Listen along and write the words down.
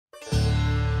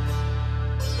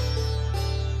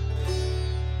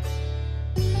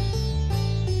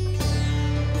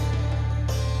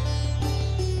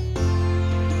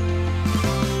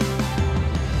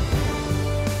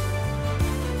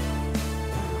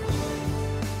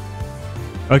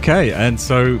Okay, and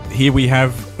so here we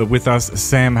have with us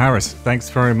Sam Harris. Thanks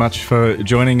very much for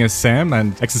joining us, Sam,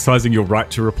 and exercising your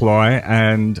right to reply,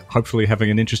 and hopefully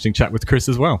having an interesting chat with Chris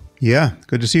as well. Yeah,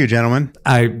 good to see you, gentlemen.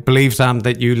 I believe, Sam,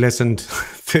 that you listened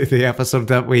to the episode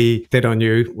that we did on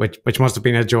you, which must have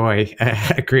been a joy,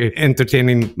 a great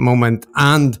entertaining moment,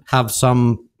 and have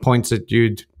some points that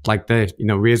you'd like to,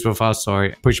 raise with us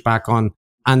or push back on.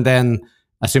 And then,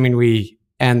 assuming we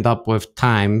end up with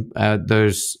time,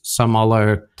 there's some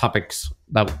other topics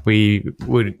that we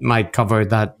might cover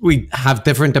that we have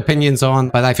different opinions on,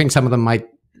 but I think some of them might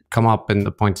come up in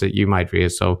the points that you might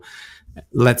raise. So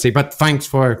let's see. But thanks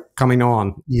for coming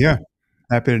on. Yeah,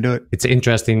 happy to do it. It's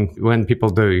interesting when people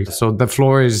do. So the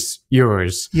floor is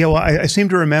yours. Yeah, well, I seem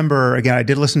to remember, again, I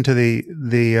did listen to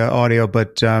the audio,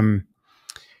 but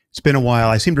it's been a while.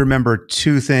 I seem to remember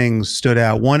two things stood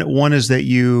out. One is that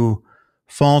you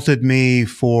faulted me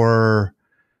for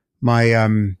my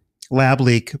lab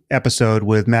leak episode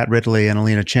with Matt Ridley and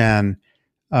Alina Chan.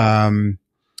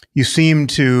 You seem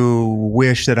to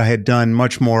wish that I had done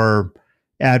much more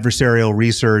adversarial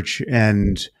research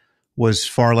and was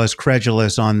far less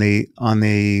credulous on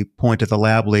the point of the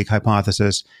lab leak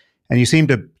hypothesis. And you seem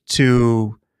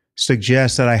to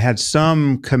suggest that I had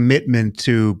some commitment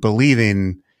to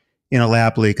believing in a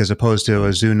lab leak as opposed to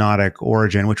a zoonotic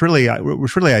origin, which really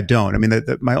I don't. I mean,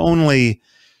 my only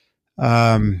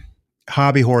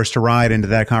hobby horse to ride into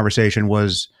that conversation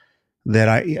was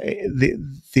that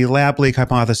the lab leak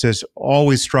hypothesis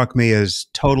always struck me as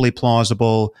totally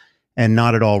plausible and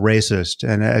not at all racist.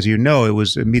 And as you know, it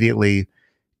was immediately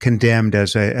condemned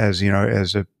as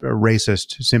a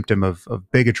racist symptom of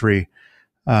bigotry,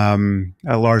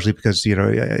 largely because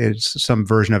it's some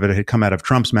version of it had come out of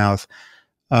Trump's mouth.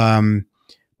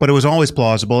 But it was always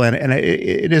plausible, and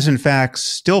it is in fact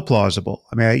still plausible.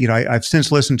 I mean, I've since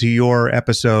listened to your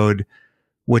episode,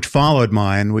 which followed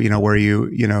mine, where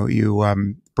you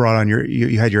brought on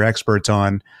you had your experts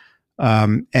on,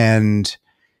 and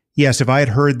yes, if I had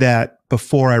heard that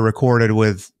before I recorded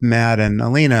with Matt and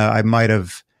Alina, I might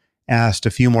have asked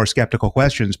a few more skeptical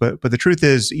questions. But the truth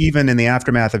is, even in the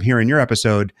aftermath of hearing your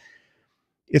episode,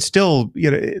 it's still,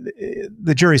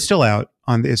 the jury's still out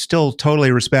on. It's still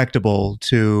totally respectable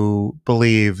to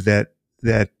believe that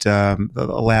a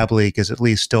lab leak is at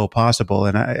least still possible.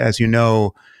 And as you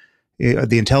know,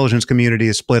 the intelligence community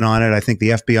is split on it. I think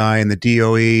the FBI and the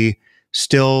DOE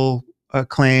still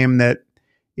claim that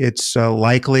it's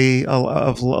likely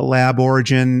of lab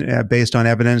origin based on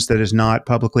evidence that is not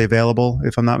publicly available,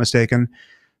 if I'm not mistaken.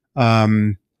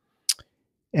 And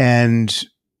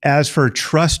as for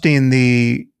trusting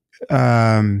the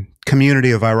community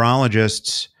of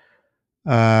virologists,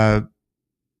 there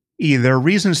are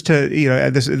reasons to,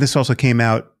 this also came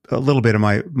out a little bit in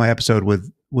my episode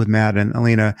with Matt and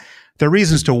Alina. There are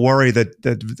reasons to worry that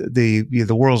the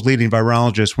world's leading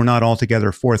virologists were not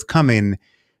altogether forthcoming,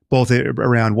 both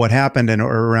around what happened and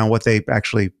around what they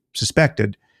actually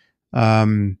suspected.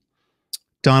 Donald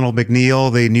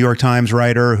McNeil, the New York Times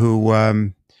writer who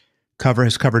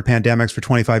has covered pandemics for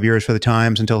 25 years for the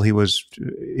Times until he was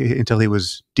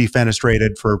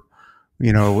defenestrated for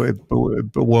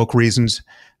woke reasons,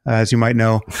 as you might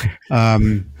know.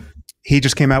 He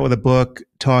just came out with a book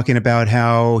talking about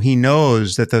how he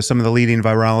knows that some of the leading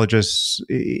virologists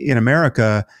in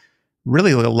America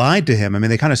really lied to him. I mean,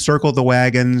 they kind of circled the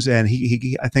wagons, and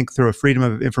he I think through a Freedom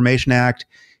of Information Act,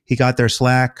 he got their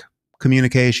Slack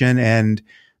communication, and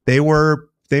they were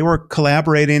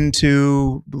collaborating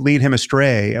to lead him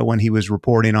astray when he was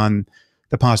reporting on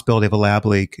the possibility of a lab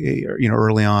leak,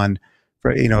 early on,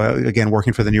 again,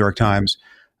 working for the New York Times.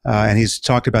 And he's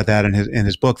talked about that in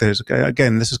his book.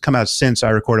 Again, this has come out since I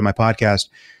recorded my podcast.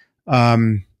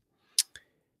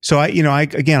 So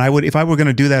I would, if I were going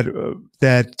to do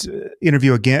that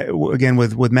interview again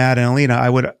with Matt and Alina,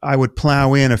 I would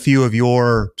plow in a few of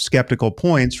your skeptical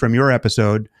points from your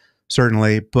episode,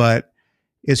 certainly, but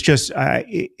it's just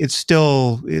it's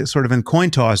still sort of in coin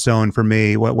toss zone for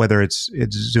me, whether it's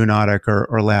zoonotic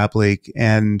or lab leak,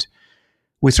 and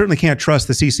we certainly can't trust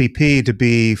the CCP to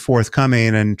be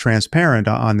forthcoming and transparent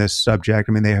on this subject.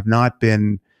 I mean, they have not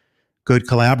been good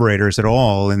collaborators at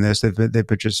all in this.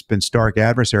 They've just been stark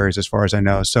adversaries, as far as I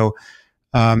know. So,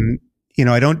 I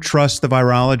don't trust the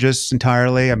virologists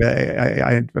entirely. I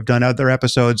mean, I've done other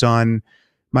episodes on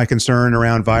my concern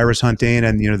around virus hunting,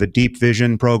 and the Deep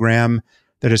Vision program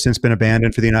that has since been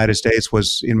abandoned for the United States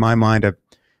was, in my mind, a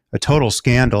total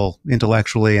scandal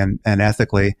intellectually and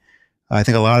ethically. I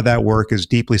think a lot of that work is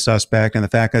deeply suspect, and the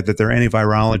fact that there are any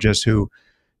virologists who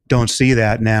don't see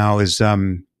that now is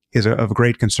of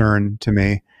great concern to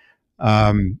me.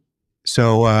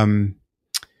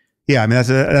 Yeah, I mean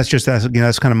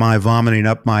that's kind of my vomiting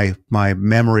up my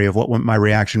memory of what my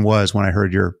reaction was when I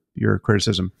heard your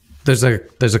criticism. There's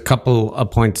a couple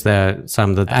of points there,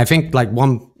 Sam, that I think like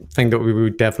one thing that we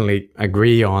would definitely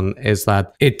agree on is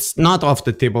that it's not off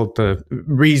the table to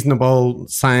reasonable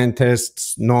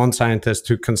scientists, non-scientists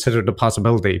to consider the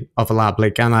possibility of a lab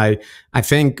leak. And I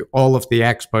think all of the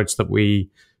experts that we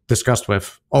discussed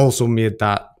with also made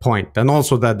that point. And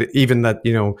also that even that,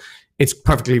 it's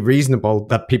perfectly reasonable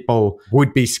that people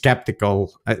would be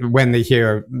skeptical when they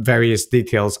hear various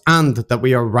details, and that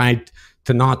we are right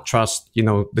to not trust,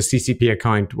 the CCP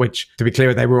account, which, to be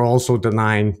clear, they were also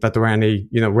denying that there were any,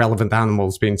 relevant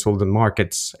animals being sold in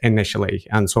markets initially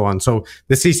and so on. So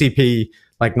the CCP,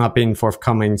 like, not being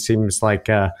forthcoming seems like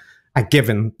a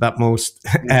given that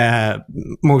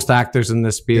most actors in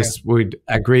this space would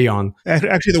agree on.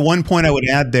 Actually, the one point I would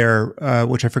add there,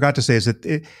 which I forgot to say, is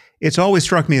that it's always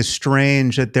struck me as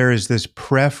strange that there is this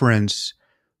preference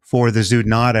for the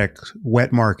zoonotic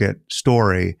wet market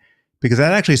story, because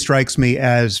that actually strikes me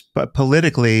as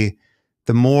politically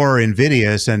the more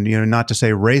invidious and, not to say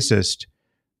racist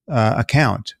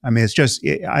account. I mean, I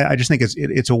just think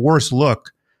it's a worse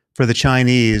look for the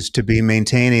Chinese to be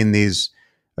maintaining these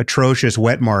atrocious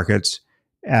wet markets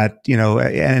and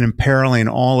imperiling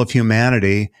all of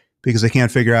humanity because they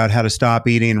can't figure out how to stop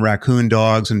eating raccoon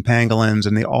dogs and pangolins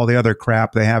and all the other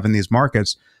crap they have in these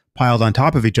markets piled on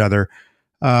top of each other.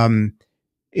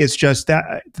 It's just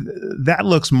that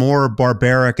looks more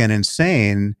barbaric and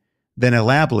insane than a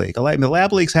lab leak. The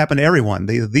lab leaks happen to everyone.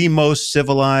 The most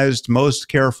civilized, most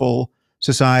careful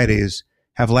societies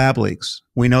have lab leaks.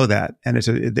 We know that, and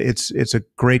it's a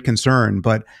great concern.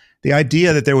 But the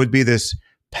idea that there would be this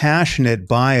passionate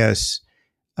bias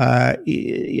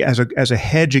as a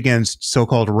hedge against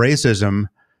so-called racism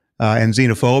and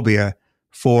xenophobia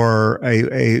for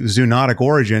a zoonotic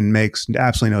origin makes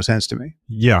absolutely no sense to me.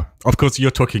 Yeah, of course, you're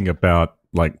talking about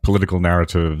like political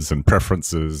narratives and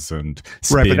preferences and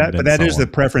spin, right, but that is the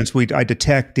preference I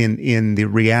detect in the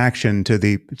reaction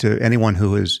to anyone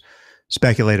who has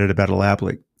speculated about a lab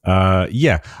leak.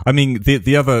 Yeah, I mean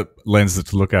the other lens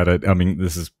to look at it, I mean,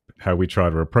 this is how we try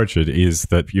to approach it, is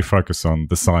that you focus on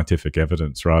the scientific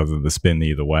evidence rather than the spin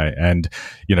either way. And,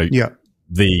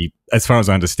 as far as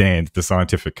I understand, the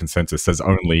scientific consensus has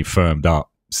only firmed up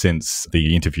since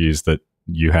the interviews that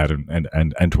you had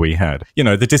and we had.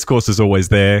 The discourse is always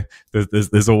there.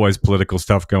 There's always political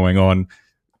stuff going on.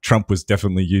 Trump was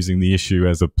definitely using the issue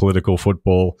as a political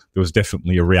football. There was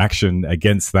definitely a reaction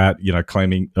against that,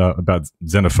 claiming about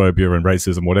xenophobia and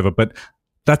racism, whatever. But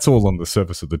that's all on the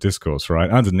surface of the discourse,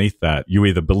 right? Underneath that, you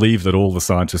either believe that all the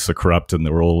scientists are corrupt and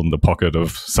they're all in the pocket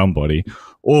of somebody,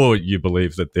 or you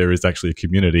believe that there is actually a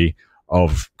community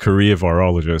of career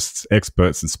virologists,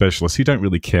 experts and specialists who don't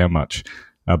really care much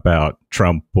about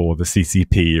Trump or the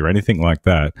CCP or anything like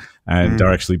that, and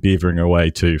are actually beavering away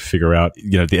to figure out,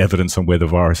 the evidence on where the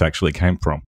virus actually came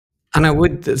from. And I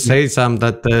would say, Sam,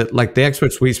 that the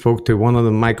experts we spoke to, one of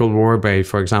them, Michael Rohrbe,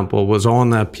 for example, was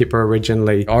on a paper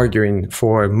originally arguing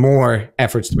for more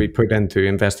efforts to be put into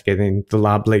investigating the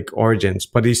lab leak origins,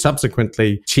 but he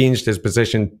subsequently changed his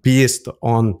position based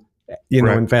on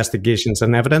investigations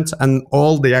and evidence. And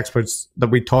all the experts that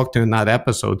we talked to in that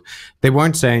episode, they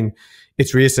weren't saying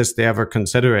it's racist to ever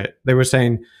consider it. They were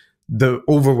saying the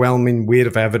overwhelming weight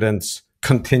of evidence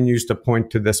continues to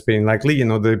point to this being likely.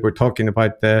 They were talking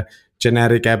about the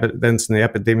genetic evidence and the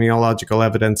epidemiological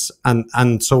evidence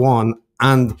and so on.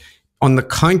 And on the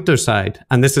counter side,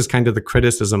 and this is kind of the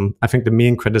criticism, I think the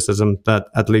main criticism that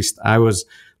at least I was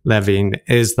levying,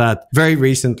 is that very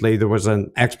recently there was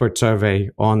an expert survey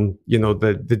on,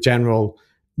 the general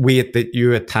weight that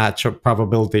you attach or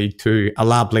probability to a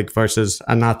lab leak versus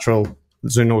a natural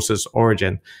zoonosis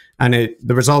origin. And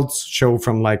the results show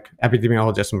from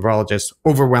epidemiologists and virologists,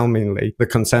 overwhelmingly, the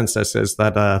consensus is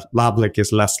that a lab leak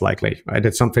is less likely, right?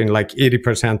 It's something like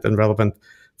 80%, and relevant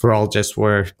virologists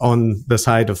were on the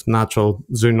side of natural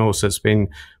zoonosis being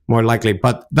more likely.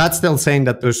 But that's still saying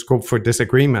that there's scope for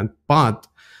disagreement. But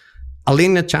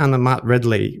Alina Chan and Matt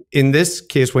Ridley, in this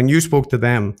case, when you spoke to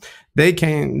them, they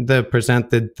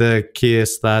presented the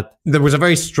case that there was a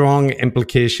very strong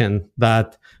implication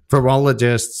that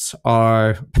virologists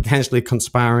are potentially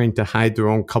conspiring to hide their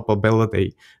own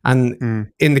culpability.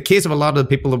 And in the case of a lot of the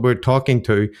people that we're talking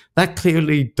to, that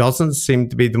clearly doesn't seem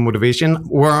to be the motivation.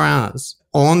 Whereas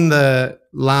on the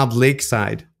lab leak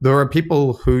side, there are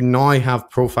people who now have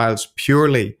profiles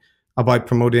purely about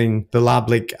promoting the lab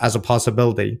leak as a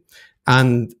possibility.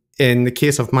 And in the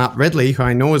case of Matt Ridley, who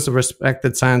I know is a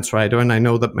respected science writer, and I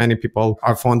know that many people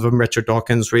are fond of him, Richard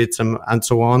Dawkins rates him and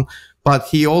so on, but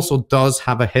he also does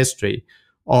have a history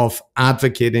of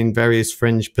advocating various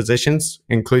fringe positions,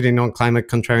 including on climate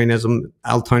contrarianism,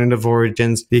 alternative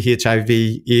origins, the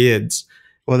HIV/AIDS.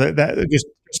 Well, just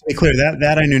to be clear,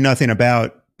 that I knew nothing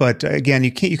about. But again,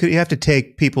 you have to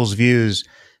take people's views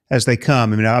as they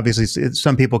come. I mean, obviously,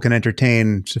 some people can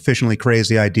entertain sufficiently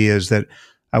crazy ideas that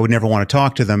I would never want to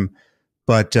talk to them.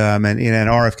 But and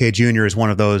RFK Jr. is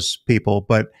one of those people.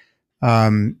 But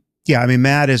yeah, I mean,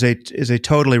 Matt is a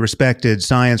totally respected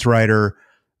science writer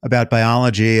about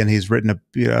biology, and he's written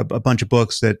a bunch of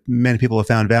books that many people have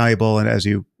found valuable. And as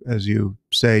you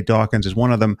say, Dawkins is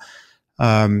one of them.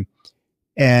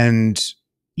 And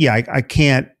yeah, I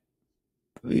can't,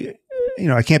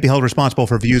 I can't be held responsible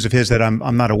for views of his that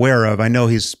I'm not aware of. I know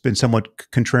he's been somewhat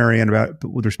contrarian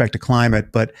with respect to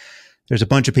climate, but there's a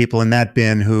bunch of people in that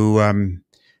bin who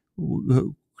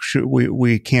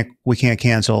we can't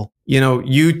cancel.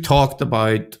 You talked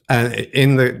about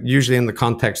usually in the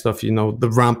context of the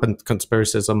rampant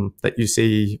conspiracism that you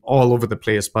see all over the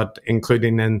place, but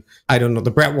including in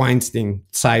the Brett Weinstein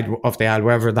side of the aisle,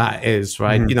 wherever that is,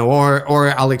 right? Mm-hmm. Or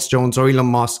Alex Jones or Elon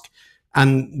Musk,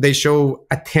 and they show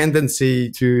a tendency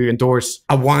to endorse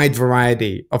a wide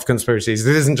variety of conspiracies.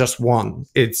 It isn't just one.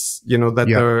 It's that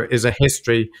there is a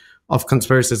history of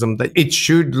conspiracism, that it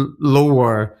should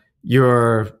lower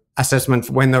your assessment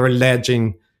when they're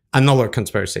alleging another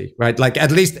conspiracy, right? Like,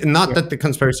 at least not that the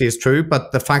conspiracy is true,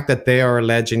 but the fact that they are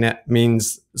alleging it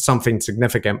means something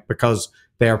significant, because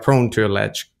they are prone to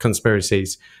allege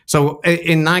conspiracies. So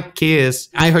in that case,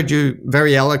 I heard you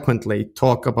very eloquently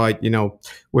talk about,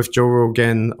 with Joe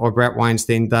Rogan or Brett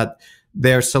Weinstein, that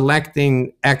they're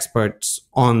selecting experts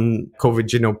on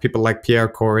COVID, people like Pierre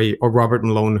Corey or Robert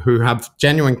Malone, who have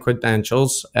genuine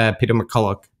credentials, Peter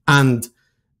McCulloch, and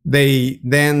they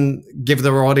then give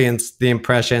their audience the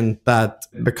impression that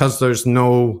because there's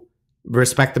no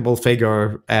respectable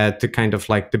figure to kind of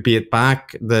like debate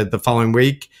back the following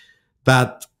week,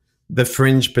 that the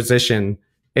fringe position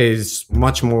is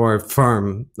much more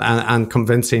firm and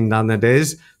convincing than it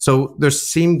is. So there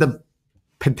seemed a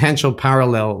potential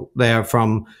parallel there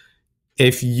from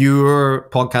if your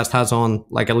podcast has on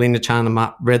like Alina Chan and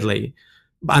Matt Ridley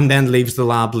and then leaves the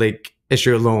lab leak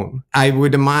issue alone, I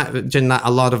would imagine that a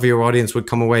lot of your audience would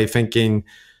come away thinking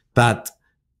that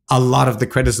a lot of the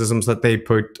criticisms that they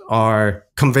put are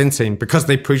convincing because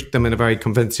they pushed them in a very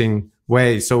convincing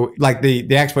way. So like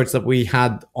the experts that we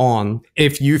had on,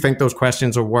 if you think those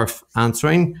questions are worth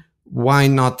answering, why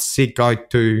not seek out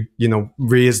to,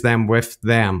 raise them with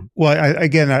them? Well,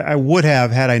 I would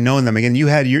have had I known them. Again, you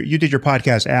did your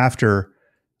podcast after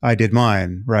I did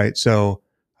mine, right? So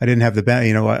I didn't have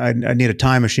I need a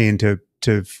time machine to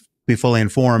be fully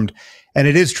informed. And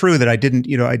it is true that I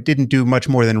didn't do much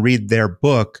more than read their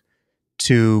book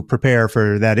to prepare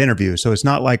for that interview. So it's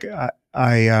not like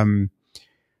I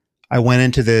went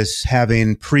into this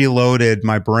having preloaded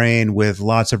my brain with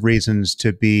lots of reasons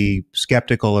to be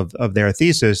skeptical of their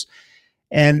thesis.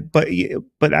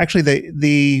 But actually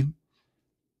the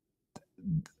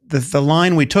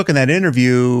line we took in that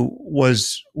interview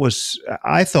was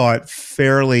I thought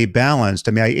fairly balanced.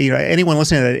 I mean, anyone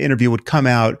listening to that interview would come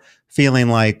out feeling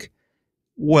like,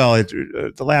 well,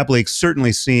 the lab leak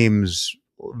certainly seems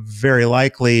very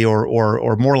likely,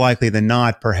 or more likely than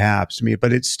not, perhaps. I mean,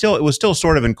 but it was still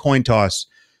sort of in coin toss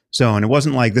zone. It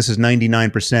wasn't like this is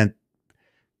 99%.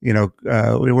 We have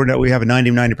a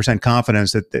 90%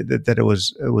 confidence that it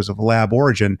was of lab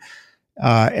origin.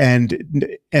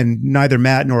 And neither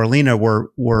Matt nor Alina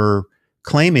were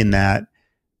claiming that.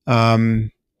 I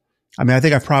mean, I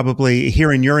think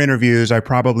hearing your interviews, I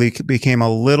probably became a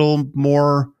little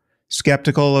more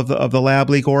skeptical of the lab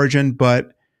leak origin,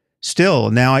 but still,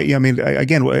 now,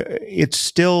 again, it's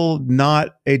still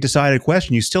not a decided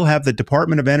question. You still have the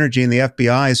Department of Energy and the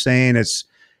FBI saying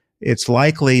it's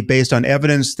likely based on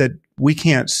evidence that we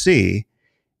can't see.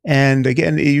 And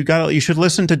again, you should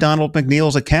listen to Donald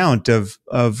McNeil's account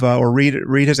or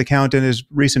read his account in his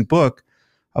recent book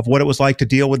of what it was like to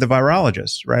deal with the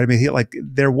virologists, right? I mean,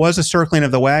 there was a circling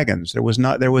of the wagons. There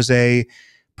was a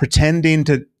pretending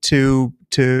to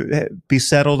be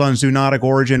settled on zoonotic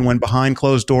origin when behind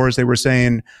closed doors they were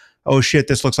saying, "Oh shit,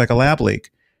 this looks like a lab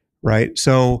leak," right?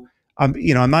 So I'm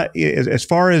not, as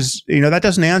far as that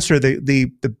doesn't answer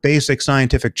the basic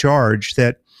scientific charge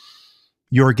that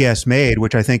your guest made,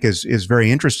 which I think is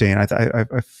very interesting.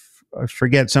 I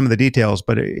forget some of the details,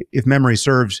 but if memory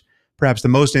serves, perhaps the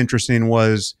most interesting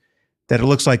was that it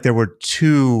looks like there were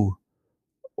two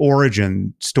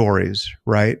origin stories,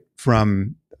 right,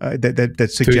 from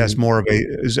that suggest more of a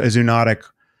zoonotic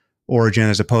origin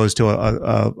as opposed to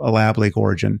a lab leak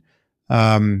origin.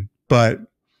 But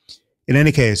in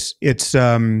any case, it's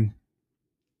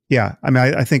Yeah. I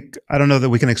mean, I think, I don't know that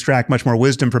we can extract much more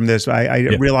wisdom from this. I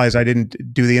realize I didn't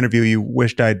do the interview you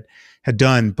wished I had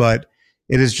done, but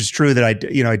it is just true that I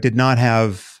did not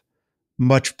have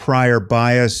much prior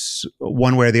bias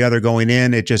one way or the other going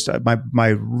in. It just, my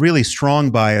really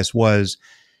strong bias was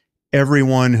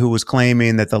everyone who was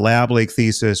claiming that the lab leak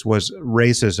thesis was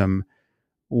racism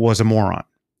was a moron,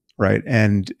 right?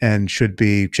 And should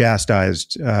be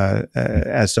chastised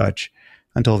as such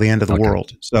until the end of the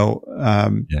world. So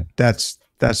that's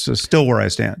still where I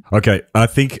stand. Okay, I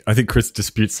think Chris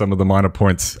disputes some of the minor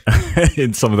points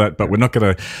in some of that, but we're not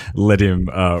going to let him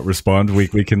respond. We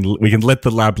can let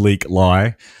the lab leak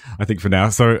lie, I think, for now.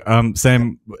 So,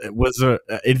 Sam, was there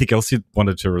anything else you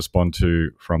wanted to respond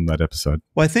to from that episode?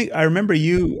 Well, I think I remember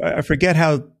I forget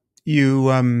how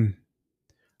you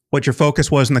what your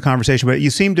focus was in the conversation, but you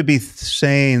seemed to be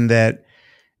saying that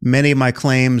many of my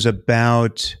claims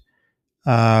about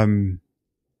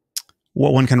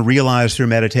what one can realize through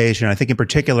meditation, I think in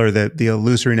particular the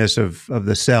illusoriness of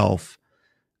the self,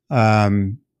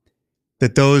 that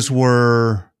those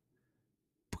were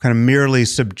kind of merely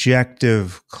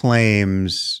subjective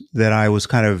claims that I was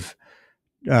kind of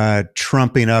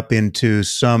trumping up into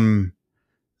some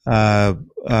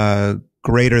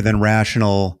greater than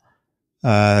rational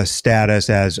status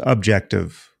as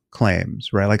objective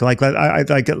claims, right? Like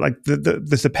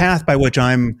the path by which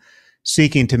I'm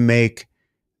seeking to make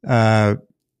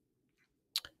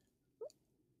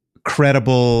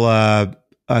credible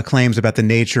claims about the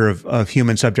nature of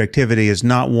human subjectivity is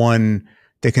not one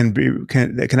that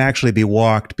can actually be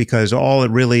walked, because all it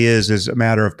really is a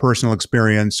matter of personal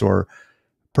experience or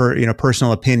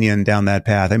personal opinion down that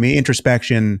path. I mean,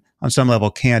 introspection on some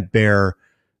level can't bear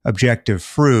objective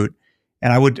fruit,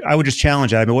 and I would just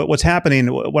challenge that. I mean, what's happening?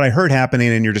 What I heard happening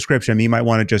in your description, I mean, you might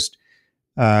want to just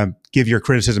give your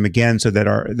criticism again so that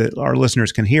our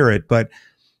listeners can hear it. But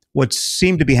what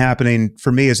seemed to be happening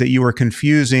for me is that you were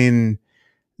confusing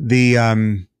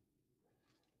the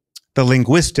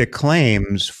linguistic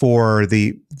claims for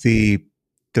the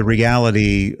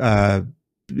reality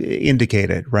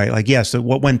indicated, right? Like, yes,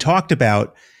 when talked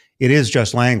about, it is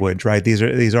just language, right?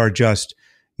 These are just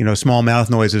small mouth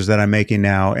noises that I'm making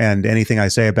now, and anything I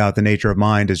say about the nature of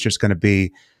mind is just going to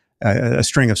be a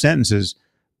string of sentences.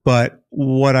 But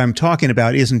what I'm talking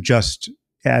about isn't just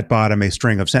at bottom a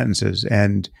string of sentences,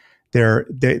 and there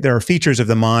are features of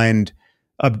the mind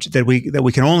that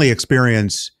we can only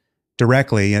experience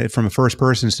directly from a first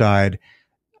person side,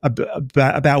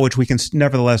 about which we can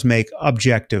nevertheless make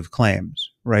objective claims.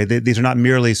 Right? These are not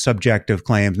merely subjective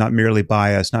claims, not merely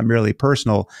biased, not merely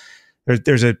personal.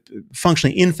 There's a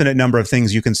functionally infinite number of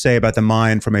things you can say about the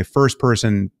mind from a first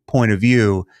person point of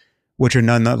view, which are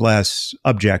nonetheless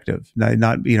objective,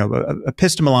 not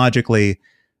epistemologically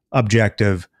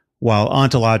objective, while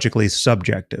ontologically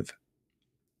subjective.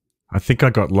 I think I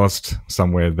got lost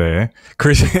somewhere there,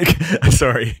 Chris.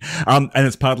 Sorry, and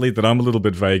it's partly that I'm a little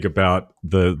bit vague about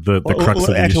the crux of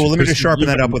the issue. Let me just sharpen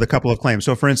that up with a couple of claims.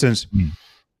 So, for instance,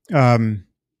 I mean,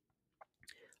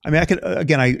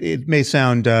 it may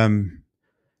sound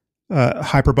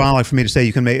hyperbolic for me to say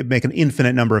you can make an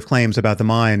infinite number of claims about the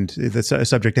mind, the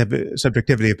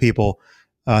subjectivity of people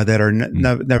that are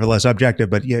nevertheless objective,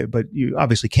 but you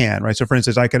obviously can, right? So, for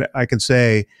instance, I can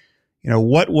say,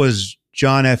 what was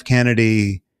John F.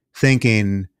 Kennedy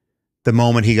thinking the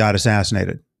moment he got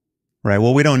assassinated, right?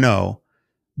 Well, we don't know,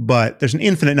 but there's an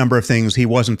infinite number of things he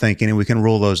wasn't thinking, and we can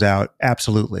rule those out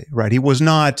absolutely, right? He was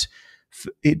not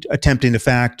attempting to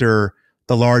factor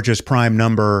the largest prime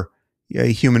number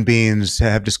human beings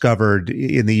have discovered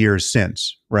in the years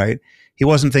since, right? He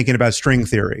wasn't thinking about string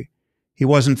theory. He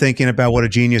wasn't thinking about what a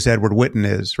genius Edward Witten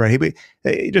is, right?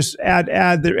 He just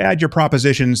add your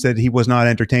propositions that he was not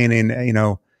entertaining,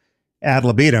 ad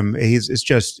libitum. It's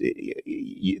just,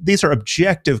 these are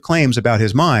objective claims about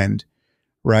his mind,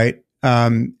 right?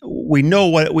 We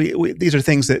know these are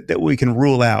things that we can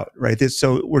rule out, right?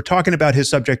 So we're talking about his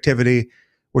subjectivity.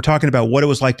 We're talking about what it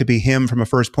was like to be him from a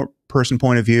first person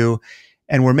point of view.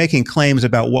 And we're making claims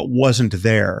about what wasn't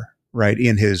there, right,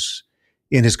 in his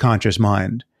conscious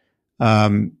mind.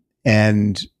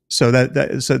 And so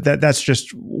that's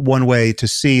just one way to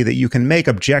see that you can make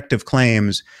objective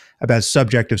claims about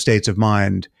subjective states of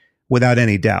mind without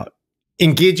any doubt.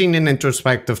 Engaging in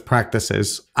introspective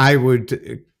practices, I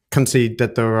would concede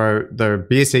that there are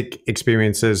basic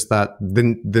experiences that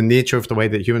the nature of the way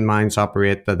that human minds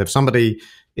operate, that if somebody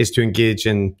is to engage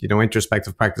in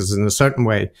introspective practices in a certain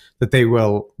way, that they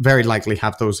will very likely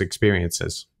have those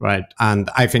experiences, right? And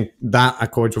I think that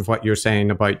accords with what you're saying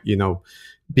about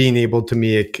being able to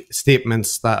make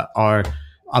statements that are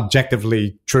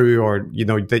objectively true, or, you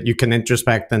know, that you can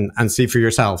introspect and see for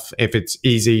yourself if it's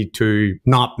easy to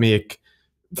not make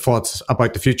thoughts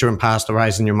about the future and past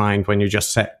arise in your mind when you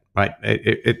just sit, right?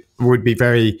 It would be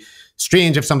very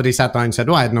strange if somebody sat down and said,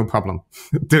 oh, I had no problem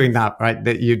doing that, right?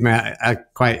 That you'd met a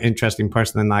quite interesting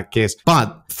person in that case.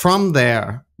 But from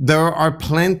there are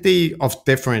plenty of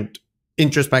different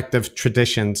introspective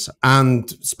traditions and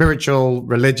spiritual,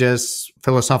 religious,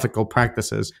 philosophical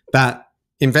practices that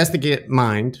investigate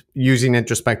mind using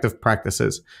introspective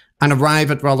practices and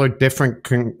arrive at rather different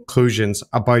conclusions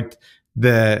about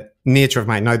the nature of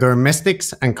mind. Now, there are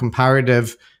mystics and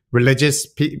comparative religious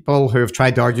people who have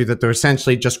tried to argue that they're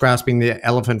essentially just grasping the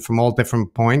elephant from all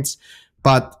different points.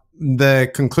 But the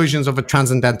conclusions of a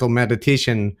transcendental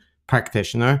meditation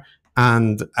practitioner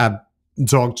and a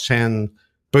Dzogchen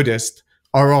Buddhist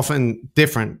are often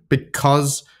different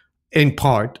because, in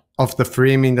part, of the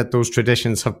framing that those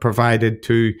traditions have provided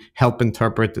to help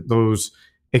interpret those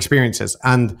experiences.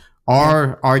 And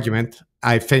our argument,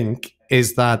 I think,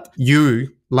 is that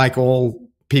you, like all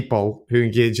people who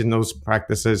engage in those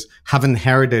practices, have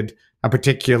inherited a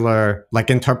particular, like,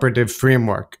 interpretive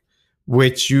framework,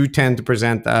 which you tend to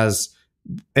present as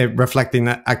reflecting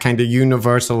a kind of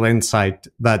universal insight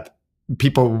that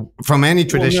people from any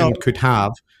tradition could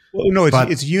have. Well, no,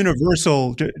 it's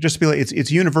universal. Just to be like, it's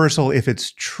universal if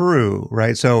it's true,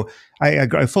 right? So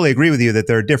I fully agree with you that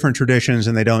there are different traditions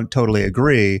and they don't totally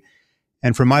agree.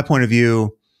 And from my point of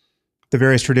view, the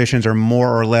various traditions are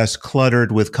more or less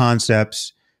cluttered with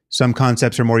concepts. Some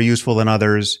concepts are more useful than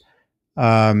others.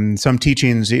 Some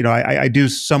teachings, you know, I do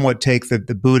somewhat take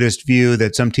the Buddhist view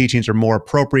that some teachings are more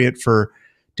appropriate for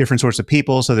different sorts of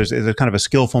people. So there's a kind of a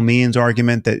skillful means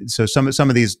argument that so some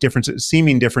of these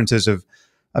seeming differences of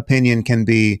opinion can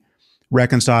be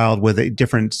reconciled with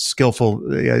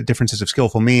differences of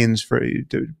skillful means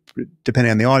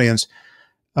depending on the audience.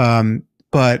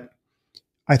 But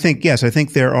I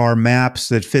think there are maps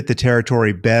that fit the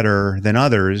territory better than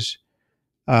others.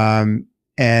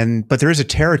 But there is a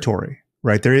territory,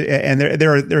 right?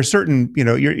 There are certain, you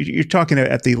know, you're talking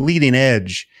at the leading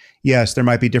edge. Yes, there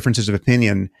might be differences of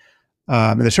opinion.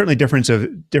 And there's certainly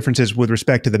differences with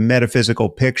respect to the metaphysical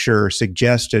picture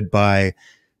suggested by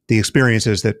the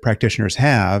experiences that practitioners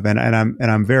have, and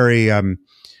I'm very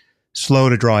slow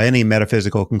to draw any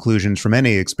metaphysical conclusions from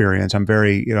any experience. I'm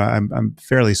very, you know, I'm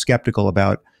fairly skeptical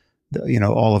about, you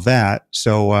know, all of that.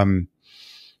 So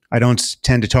I don't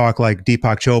tend to talk like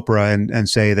Deepak Chopra and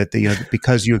say that you know,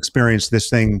 because you experienced this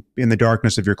thing in the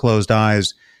darkness of your closed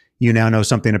eyes, you now know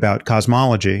something about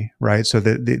cosmology, right? So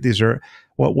these are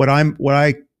what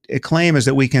I claim is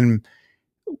that we can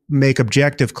make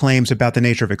objective claims about the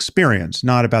nature of experience,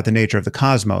 not about the nature of the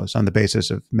cosmos on the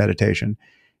basis of meditation.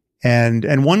 And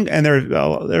there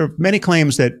are many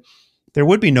claims that there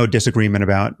would be no disagreement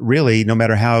about, really, no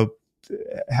matter how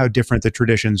different the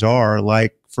traditions are.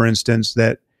 Like, for instance,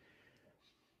 that,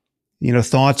 you know,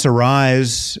 thoughts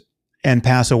arise and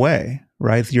pass away,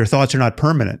 right? Your thoughts are not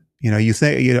permanent. You know, you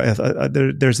think, you know,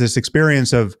 there's this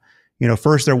experience of, you know,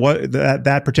 first there was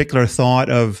that particular thought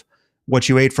of what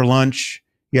you ate for lunch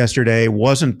yesterday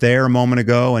wasn't there a moment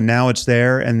ago, and now it's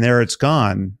there, and there it's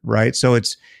gone, right? So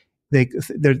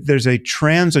there's a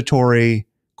transitory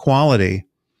quality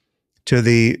to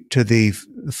the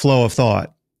flow of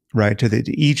thought, right? To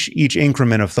each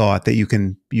increment of thought that you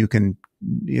can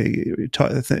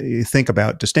think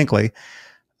about distinctly,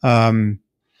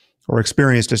 or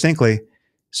experience distinctly.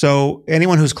 So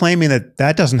anyone who's claiming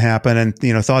that doesn't happen and,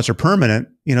 you know, thoughts are permanent,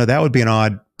 you know, that would be an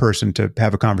odd person to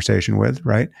have a conversation with,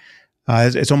 right?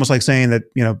 It's almost like saying that,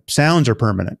 you know, sounds are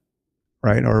permanent,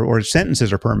 right? Or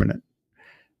sentences are permanent.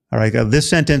 All right, this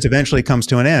sentence eventually comes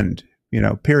to an end, you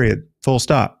know, period, full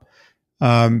stop.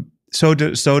 So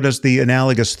does the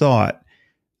analogous thought.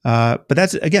 But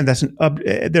there's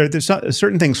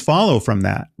certain things follow from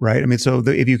that, right? I mean, so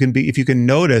if you can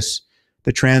notice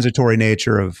the transitory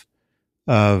nature of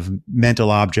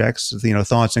mental objects, you know,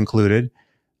 thoughts included,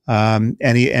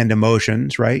 and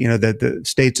emotions, right? You know, a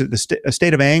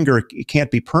state of anger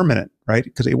can't be permanent, right?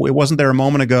 Because it wasn't there a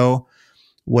moment ago.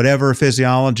 Whatever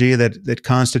physiology that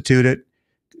constitutes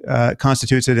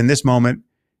it in this moment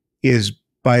is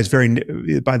by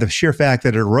the sheer fact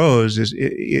that it arose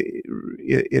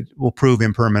it will prove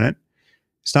impermanent.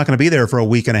 It's not going to be there for a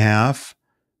week and a half,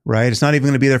 right? It's not even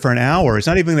going to be there for an hour. It's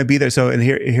not even going to be there. So, and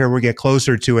here we get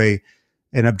closer to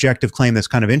an objective claim that's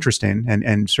kind of interesting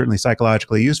and certainly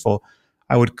psychologically useful.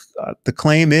 The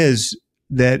claim is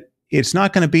that it's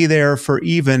not going to be there for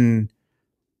even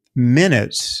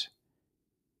minutes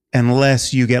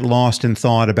unless you get lost in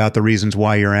thought about the reasons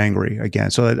why you're angry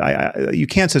again. So you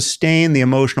can't sustain the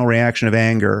emotional reaction of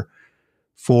anger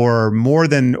for more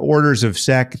than orders of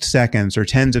seconds or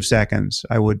tens of seconds,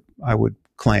 I would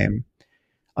claim,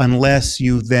 unless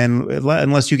you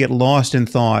get lost in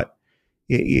thought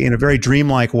in a very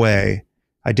dreamlike way,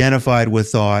 identified with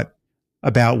thought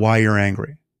about why you're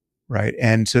angry, right?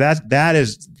 And so that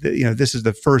is, this is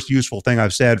the first useful thing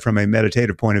I've said from a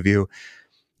meditative point of view.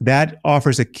 That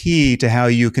offers a key to how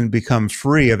you can become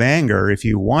free of anger if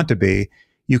you want to be.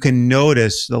 You can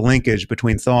notice the linkage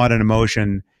between thought and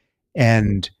emotion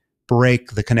and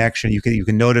break the connection. You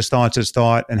can notice thoughts as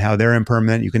thought and how they're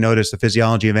impermanent. You can notice the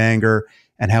physiology of anger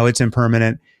and how it's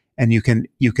impermanent. And you can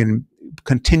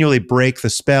continually break the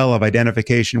spell of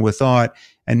identification with thought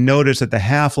and notice that the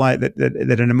half-life,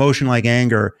 that an emotion like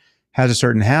anger has a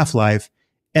certain half-life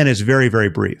and is very, very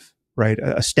brief, right?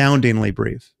 Astoundingly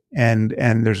brief. And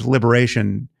there's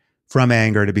liberation from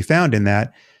anger to be found in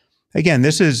that. Again,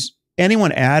 this is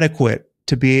anyone adequate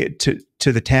to be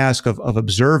to the task of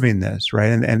observing this, right?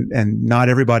 And not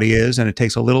everybody is, and it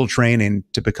takes a little training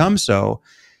to become so,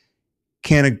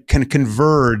 can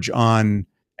converge on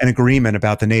an agreement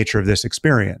about the nature of this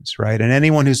experience, right? And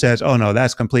anyone who says, "Oh no,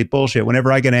 that's complete bullshit.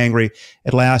 Whenever I get angry,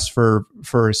 it lasts for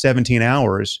 17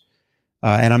 hours,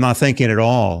 and I'm not thinking at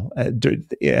all at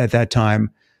that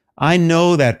time," I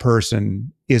know that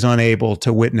person is unable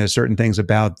to witness certain things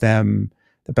about them,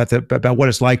 about what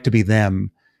it's like to be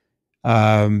them,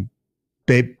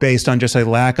 based on just a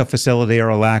lack of facility or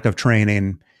a lack of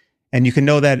training. And you can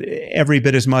know that every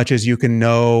bit as much as you can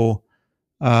know,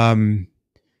 that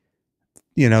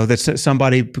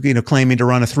somebody, claiming to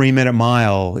run a 3-minute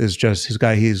mile is just,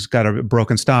 he's got a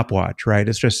broken stopwatch, right?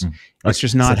 It's just,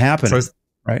 not happening. So,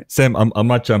 right. Sam, I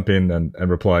might jump in and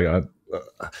reply.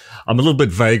 I'm a little bit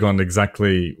vague on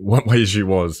exactly what my issue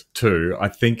was too. I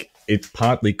think it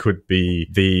partly could be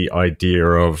the idea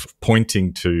of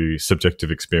pointing to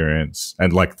subjective experience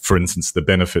and, like, for instance, the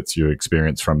benefits you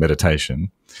experience from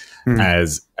meditation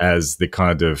as the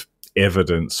kind of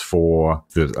evidence for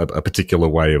a particular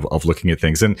way of looking at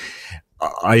things. And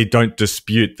I don't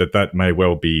dispute that may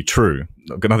well be true.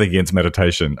 I've got nothing against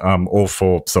meditation. I'm all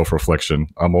for self-reflection.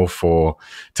 I'm all for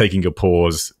taking a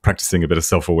pause, practicing a bit of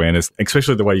self-awareness,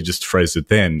 especially the way you just phrased it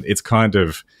then. It's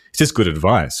just good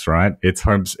advice, right? It's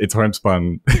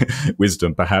homespun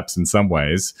wisdom, perhaps, in some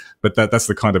ways, but that's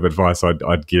the kind of advice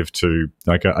I'd give to,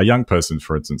 like, a young person,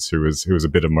 for instance, who was a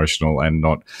bit emotional and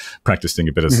not practicing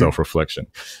a bit of self-reflection.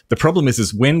 The problem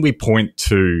is when we point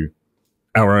to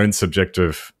our own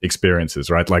subjective experiences,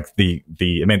 right? Like the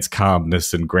immense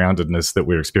calmness and groundedness that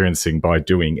we're experiencing by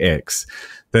doing X,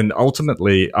 then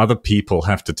ultimately other people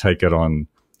have to take it on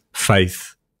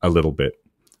faith a little bit,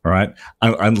 right?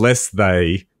 Unless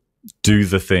they do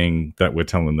the thing that we're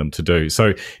telling them to do.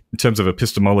 So in terms of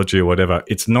epistemology or whatever,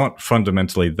 it's not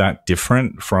fundamentally that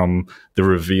different from the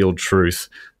revealed truth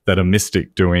that a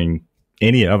mystic doing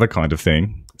any other kind of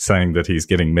thing, saying that he's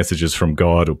getting messages from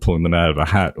God or pulling them out of a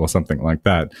hat or something like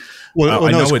that. Well,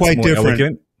 no, it's quite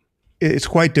different. It's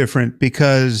quite different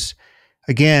because,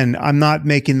 again, I'm not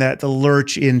making that the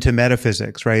lurch into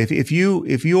metaphysics, right? If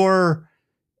you're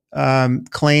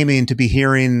claiming to be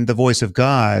hearing the voice of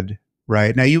God,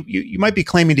 right? Now you might be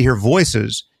claiming to hear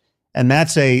voices, and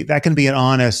that can be an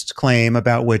honest claim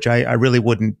about which I really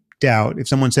wouldn't doubt. If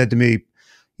someone said to me,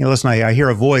 listen, I hear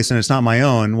a voice and it's not my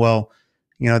own, well,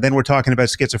 then we're talking about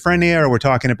schizophrenia or we're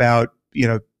talking about,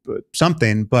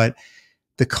 something. But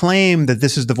the claim that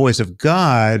this is the voice of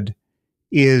God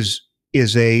is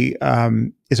a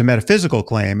metaphysical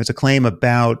claim. It's a claim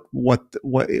about what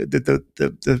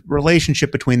the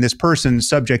relationship between this person's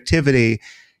subjectivity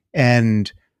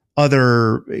and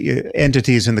other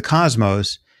entities in the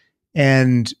cosmos,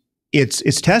 and it's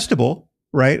testable,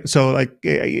 right? So, like,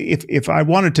 if I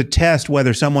wanted to test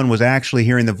whether someone was actually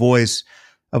hearing the voice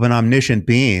of an omniscient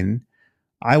being,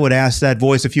 I would ask that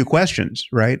voice a few questions,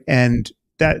 right? And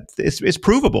that it's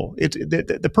provable.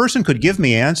 The person could give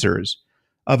me answers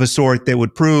of a sort that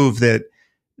would prove that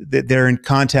they're in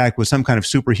contact with some kind of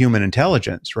superhuman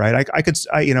intelligence, right? I could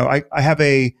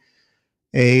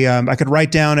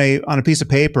write down on a piece of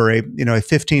paper a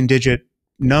 15-digit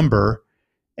number,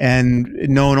 and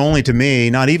known only to me,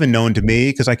 not even known to me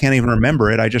because I can't even remember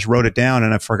it. I just wrote it down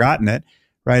and I've forgotten it,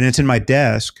 right? And it's in my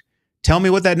desk. Tell me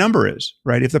what that number is,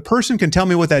 right? If the person can tell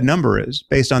me what that number is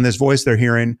based on this voice they're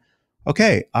hearing,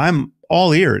 okay, I'm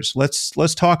all ears. Let's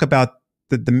talk about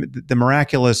the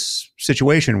miraculous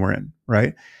situation we're in,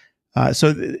 right?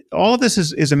 So all of this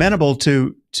is amenable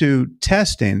to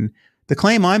testing. The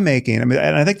claim I'm making, and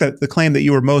I think that the claim that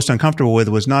you were most uncomfortable with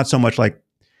was not so much like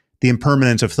the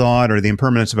impermanence of thought or the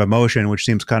impermanence of emotion, which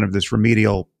seems kind of this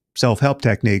remedial self-help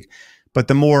technique, but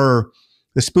the more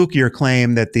spookier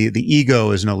claim that the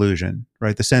ego is an illusion,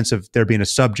 right? The sense of there being a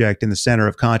subject in the center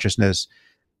of consciousness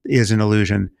is an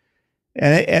illusion.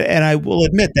 And I will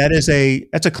admit that's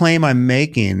a claim I'm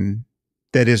making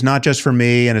that is not just for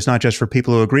me, and it's not just for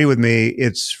people who agree with me.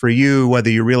 It's for you, whether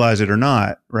you realize it or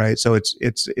not, right? So it's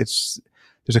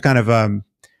there's a kind of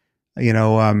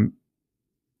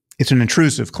it's an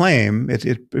intrusive claim.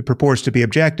 It purports to be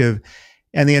objective,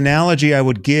 and the analogy I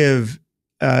would give,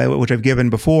 which I've given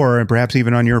before, and perhaps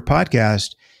even on your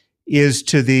podcast, is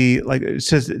to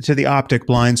the optic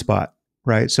blind spot,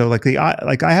 right? So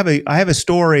I have a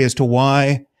story as to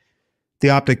why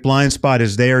the optic blind spot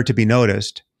is there to be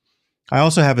noticed. I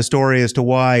also have a story as to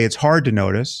why it's hard to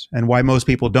notice and why most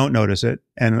people don't notice it,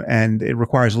 and it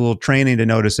requires a little training to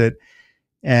notice it.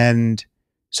 And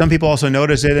some people also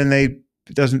notice it, and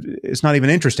it's not even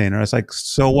interesting, or it's like,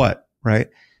 so what, right?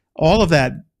 All of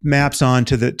that maps on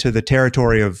to the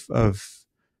territory of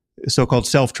so-called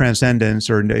self-transcendence,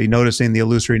 or noticing the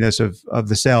illusoriness of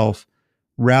the self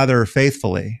rather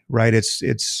faithfully, right?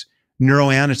 It's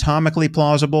neuroanatomically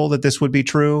plausible that this would be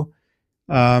true.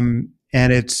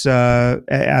 And it's,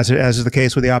 as is the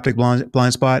case with the optic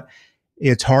blind spot,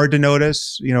 it's hard to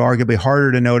notice, arguably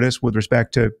harder to notice with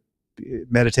respect to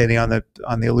meditating on the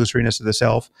illusoriness of the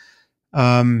self.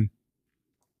 And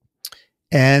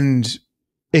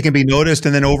it can be noticed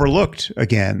and then overlooked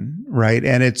again, right?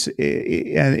 And it's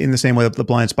in the same way that the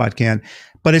blind spot can.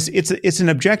 But it's an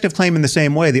objective claim in the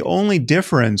same way. The only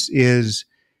difference is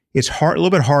it's a little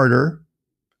bit harder,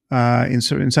 in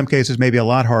some cases maybe a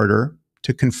lot harder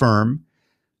to confirm.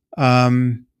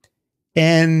 And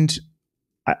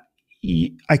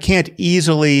I can't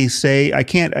easily say, we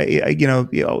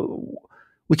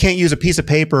can't use a piece of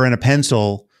paper and a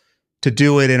pencil to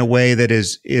do it in a way that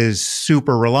is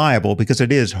super reliable, because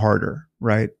it is harder,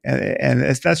 right? And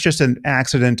that's just an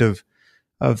accident of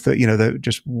the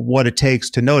just what it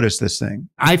takes to notice this thing.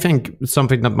 I think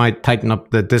something that might tighten up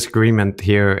the disagreement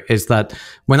here is that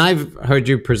when I've heard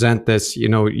you present this,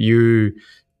 you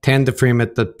tend to frame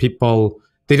it that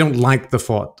they don't like the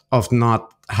thought of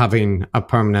not having a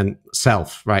permanent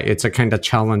self, right? It's a kind of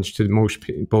challenge to most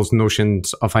people's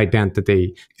notions of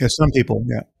identity. Yeah, some people,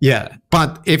 yeah. Yeah,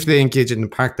 but if they engage in the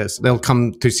practice, they'll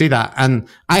come to see that. And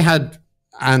I had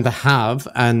and have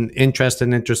an interest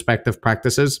in introspective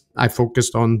practices. I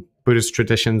focused on Buddhist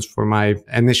traditions for my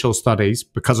initial studies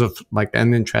because of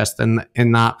an interest in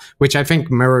that, which I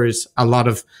think mirrors a lot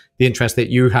of the interest that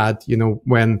you had,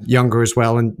 when younger as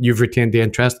well, and you've retained the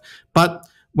interest. But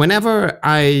whenever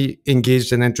I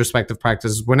engaged in introspective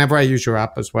practices, whenever I use your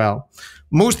app as well,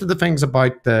 most of the things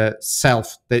about the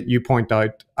self that you point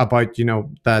out about,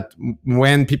 that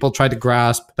when people try to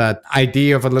grasp that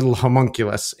idea of a little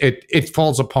homunculus, it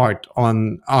falls apart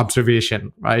on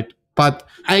observation, right? But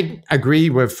I agree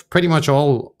with pretty much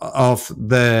all of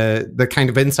the kind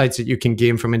of insights that you can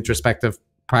gain from introspective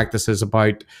practices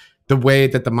about the way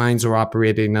that the minds are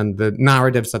operating and the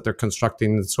narratives that they're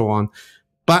constructing and so on.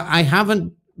 But I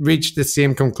haven't reached the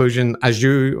same conclusion as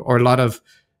you or a lot of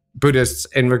Buddhists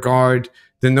in regard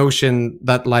the notion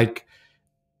that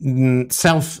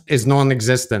self is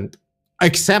non-existent,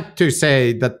 except to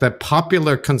say that the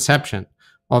popular conception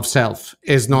of self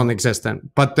is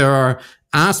non-existent. But there are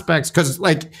aspects, because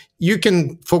you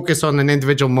can focus on an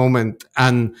individual moment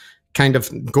and kind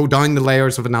of go down the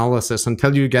layers of analysis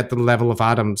until you get to the level of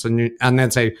atoms, and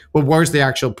then say, well, where's the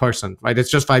actual person, right?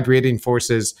 It's just vibrating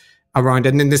forces around.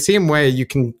 And in the same way, you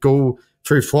can go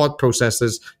through thought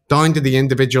processes down to the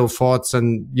individual thoughts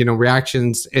and,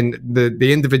 reactions in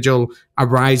the individual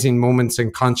arising moments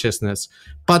in consciousness.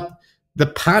 But the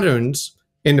patterns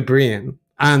in the brain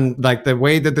and the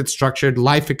way that it's structured,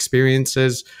 life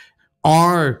experiences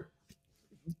are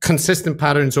consistent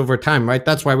patterns over time, right?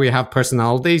 That's why we have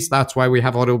personalities. That's why we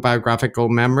have autobiographical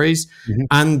memories. Mm-hmm.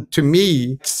 And to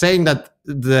me, saying that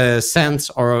the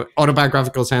sense or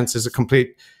autobiographical sense is a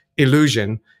complete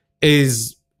illusion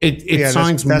is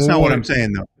sounds that's more. Not what I'm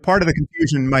saying, though. Part of the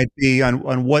confusion might be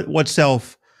on what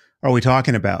self are we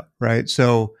talking about, right?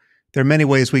 So there are many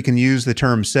ways we can use the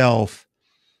term self,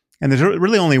 and there's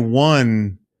really only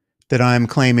one that I'm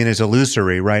claiming is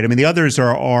illusory, right? I mean, the others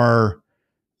are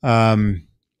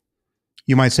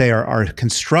you might say are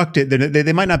constructed.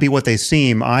 They might not be what they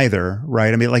seem either,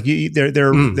 right? I mean,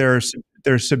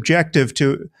 they're subjective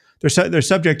to they're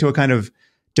subject to a kind of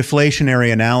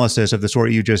deflationary analysis of the sort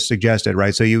you just suggested,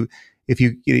 right? So if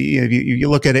you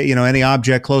look at it, any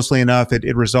object closely enough,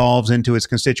 it resolves into its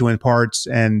constituent parts,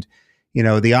 and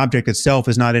the object itself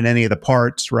is not in any of the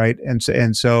parts, right? And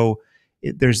so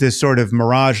there's this sort of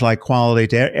mirage-like quality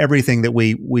to everything that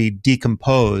we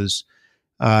decompose.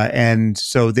 And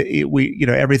so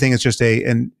everything is just this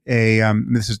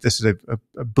is a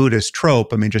Buddhist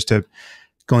trope. I mean,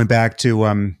 going back to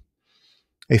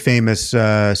a famous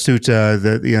sutta,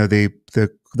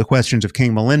 the questions of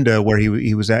King Milinda, where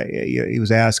he was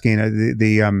asking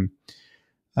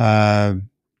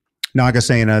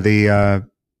Nagasena,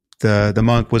 the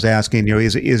monk was asking,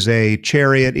 is a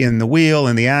chariot in the wheel,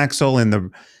 in the axle, in the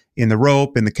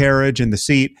rope, in the carriage, in the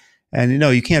seat? And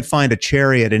you can't find a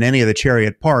chariot in any of the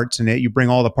chariot parts, and yet you bring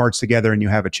all the parts together and you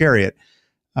have a chariot.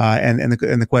 And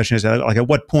the question is, like, at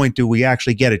what point do we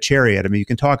actually get a chariot? I mean, you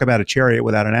can talk about a chariot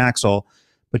without an axle,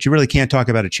 but you really can't talk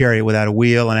about a chariot without a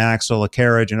wheel, an axle, a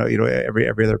carriage, and every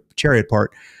other chariot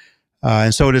part.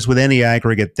 And so it is with any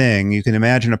aggregate thing. You can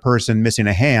imagine a person missing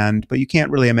a hand, but you can't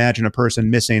really imagine a person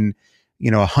missing,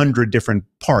 100 different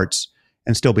parts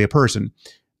and still be a person.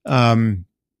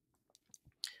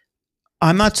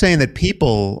 I'm not saying that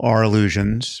people are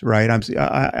illusions, right?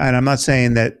 I'm not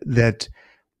saying that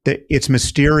it's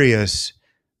mysterious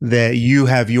that you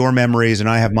have your memories and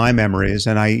I have my memories,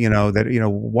 and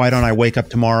why don't I wake up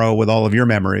tomorrow with all of your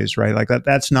memories, right? Like that.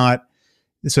 That's not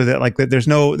so that like there's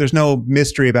no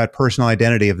mystery about personal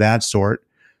identity of that sort.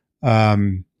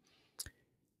 The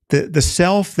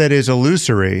self that is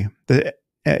illusory, that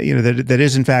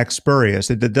is in fact spurious,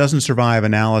 that doesn't survive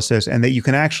analysis, and that you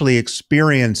can actually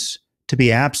experience to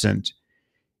be absent,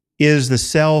 is the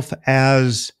self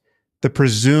as the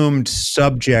presumed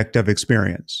subject of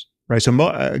experience, right? So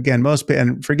again,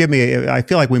 and forgive me, I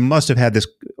feel like we must have had this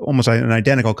almost an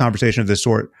identical conversation of this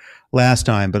sort last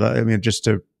time, but I mean, just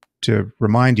to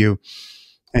remind you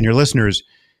and your listeners,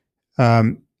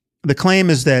 the claim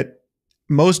is that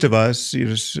most of us,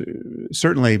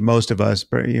 certainly most of us,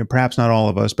 but perhaps not all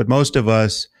of us, but most of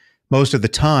us, most of the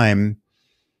time,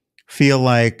 feel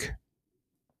like,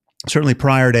 certainly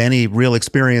prior to any real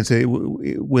experience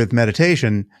with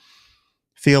meditation,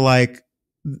 feel like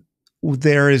we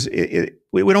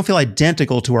don't feel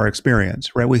identical to our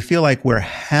experience, right? We feel like we're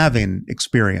having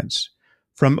experience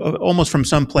almost from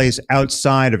some place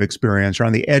outside of experience or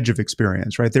on the edge of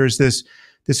experience, right? There's this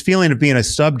feeling of being a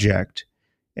subject,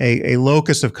 a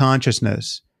locus of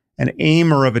consciousness, an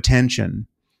aimer of attention.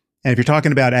 And if you're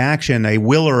talking about action, a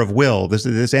willer of will,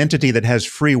 this entity that has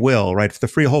free will, right?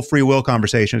 The whole free will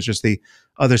conversation is just the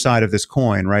other side of this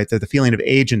coin, right? The feeling of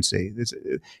agency.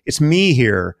 It's me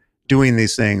here doing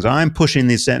these things. I'm pushing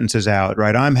these sentences out,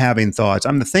 right? I'm having thoughts.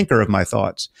 I'm the thinker of my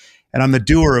thoughts, and I'm the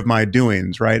doer of my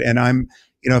doings, right? And I'm,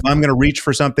 if I'm going to reach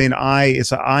for something, I'm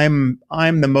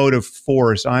the motive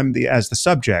force. As the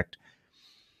subject.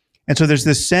 And so there's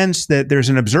this sense that there's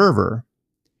an observer,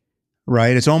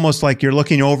 right? It's almost like you're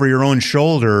looking over your own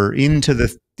shoulder into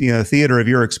the theater of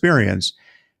your experience,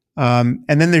 and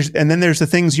then there's the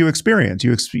things you experience.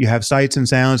 You have sights and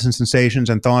sounds and sensations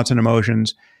and thoughts and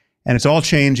emotions, and it's all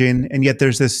changing. And yet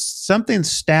there's this something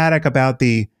static about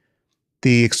the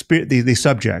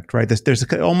subject, right? There's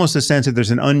almost a sense that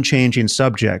there's an unchanging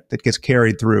subject that gets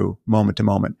carried through moment to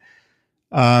moment.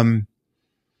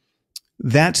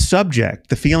 That subject,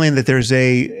 the feeling that there's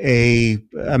a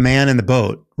man in the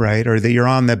boat, right, or that you're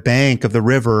on the bank of the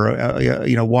river,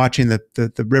 watching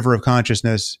the river of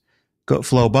consciousness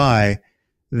flow by,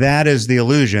 that is the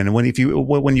illusion. And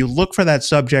when you look for that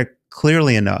subject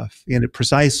clearly enough,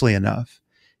 precisely enough,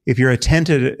 if you're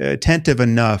attentive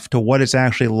enough to what it's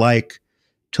actually like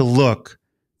to look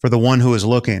for the one who is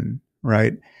looking,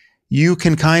 right, you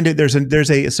can there's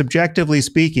a subjectively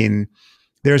speaking,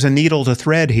 there's a needle to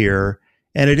thread here.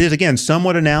 And it is, again,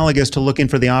 somewhat analogous to looking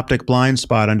for the optic blind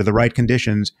spot under the right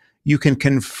conditions. You can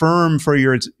confirm for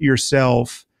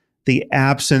yourself the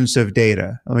absence of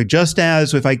data. I mean, just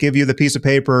as if I give you the piece of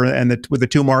paper and with the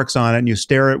 2 marks on it, and you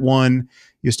stare at one,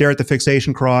 you stare at the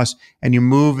fixation cross, and you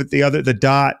move the other, the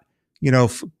dot, in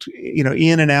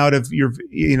and out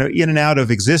of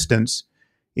existence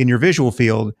in your visual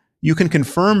field, you can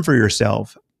confirm for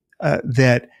yourself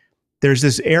that there's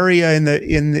this area in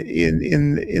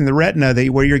the retina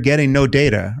where you're getting no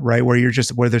data, right? Where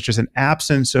there's just an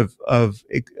absence of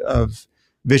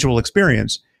visual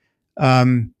experience.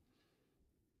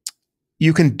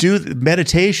 You can do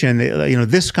meditation,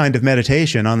 this kind of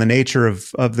meditation on the nature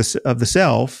of the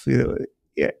self,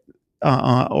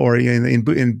 or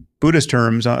in Buddhist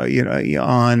terms,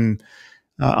 on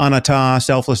anatta,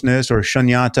 selflessness, or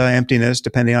shunyata, emptiness,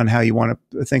 depending on how you want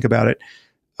to think about it.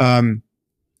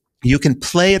 You can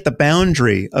play at the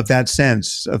boundary of that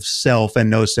sense of self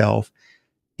and no self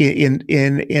in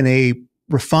a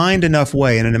refined enough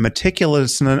way and in a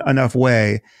meticulous enough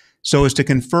way so as to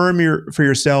confirm for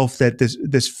yourself that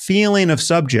this feeling of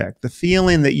subject, the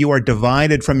feeling that you are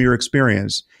divided from your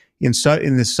experience in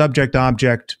this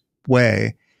subject-object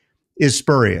way is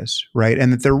spurious, right?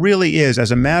 And that there really is,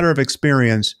 as a matter of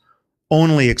experience,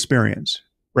 only experience,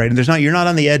 right? And you're not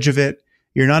on the edge of it.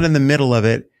 You're not in the middle of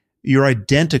it. You're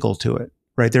identical to it,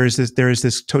 right? There is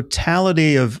this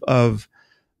totality of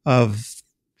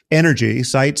energy,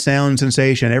 sight, sound,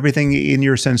 sensation, everything in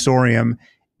your sensorium,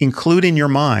 including your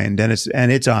mind and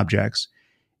its objects.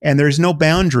 And there's no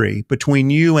boundary between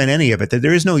you and any of it.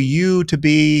 There is no you to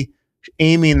be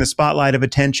aiming the spotlight of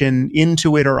attention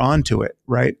into it or onto it,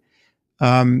 right?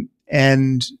 And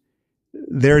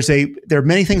there are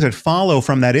many things that follow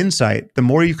from that insight. The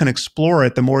more you can explore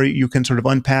it, the more you can sort of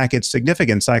unpack its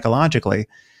significance psychologically.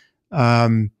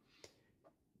 But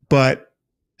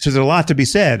so there's a lot to be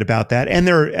said about that. And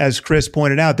there, as Chris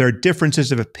pointed out, there are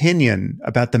differences of opinion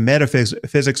about the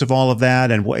metaphysics of all of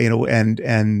that, and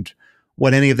and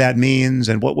what any of that means,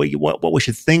 and what we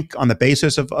should think on the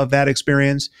basis of that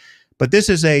experience. But this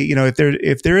is if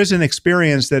there is an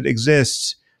experience that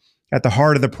exists at the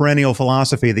heart of the perennial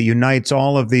philosophy that unites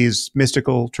all of these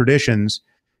mystical traditions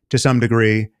to some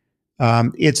degree,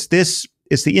 it's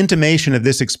the intimation of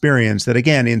this experience that,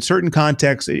 again, in certain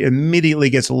contexts, it immediately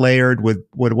gets layered with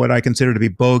what I consider to be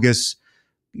bogus,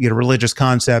 religious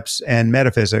concepts and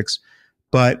metaphysics.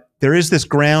 But there is this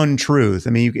ground truth. I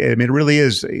mean, it really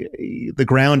is the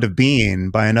ground of being,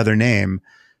 by another name,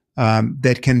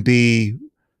 that can be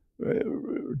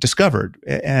discovered.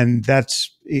 And that's,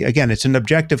 again, it's an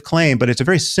objective claim, but it's a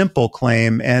very simple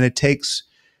claim. And it takes,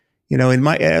 in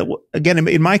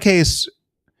my case,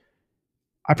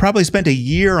 I probably spent a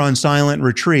year on silent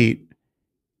retreat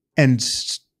and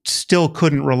still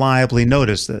couldn't reliably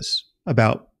notice this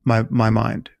about my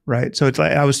mind, right? So it's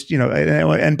like I was,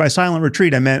 and by silent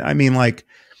retreat, I mean like,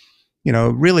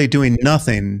 really doing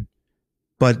nothing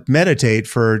but meditate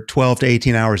for 12 to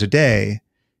 18 hours a day.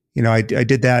 I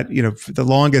did that, the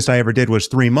longest I ever did was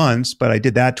 3 months, but I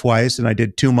did that twice, and I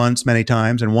did 2 months many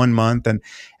times and 1 month. And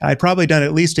I'd probably done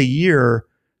at least a year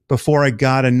before I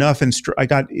got enough, I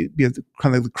got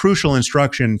kind of the crucial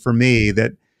instruction for me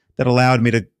that allowed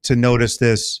me to notice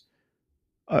this,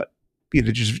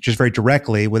 just very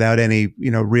directly without any,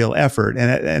 real effort.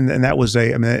 And that was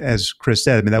as Chris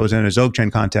said, that was in a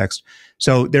Dzogchen context.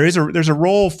 So there's a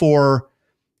role for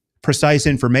precise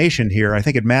information here. I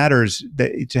think it matters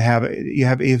that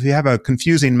if you have a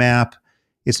confusing map,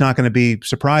 it's not going to be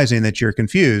surprising that you're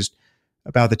confused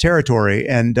about the territory.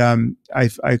 And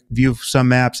I view some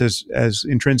maps as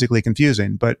intrinsically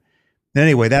confusing. But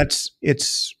anyway,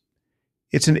 it's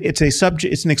an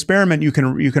experiment you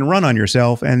can run on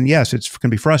yourself. And yes, it can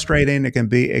be frustrating.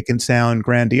 It can sound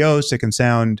grandiose. It can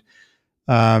sound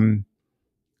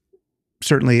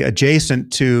certainly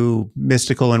adjacent to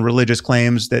mystical and religious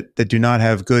claims that do not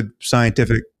have good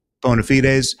scientific bona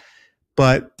fides.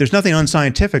 But there's nothing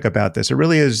unscientific about this. It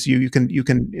really is. You can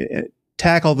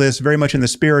tackle this very much in the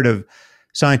spirit of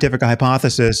scientific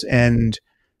hypothesis and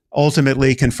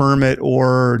ultimately confirm it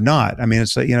or not. I mean,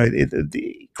 it's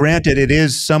granted, it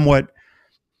is somewhat.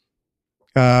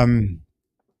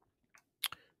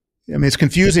 It's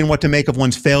confusing what to make of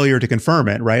one's failure to confirm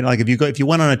it, right? Like if you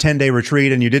went on a 10-day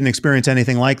retreat and you didn't experience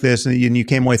anything like this, and you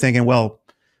came away thinking, well,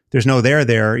 there's no there.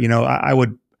 I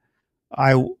would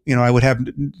have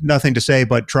nothing to say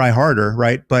but try harder,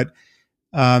 right? But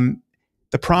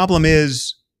the problem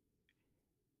is,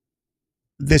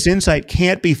 this insight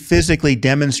can't be physically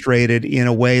demonstrated in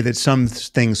a way that some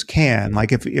things can.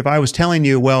 Like if I was telling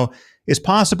you, well, it's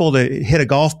possible to hit a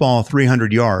golf ball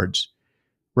 300 yards,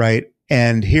 right?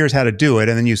 And here's how to do it.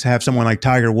 And then you have someone like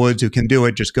Tiger Woods who can do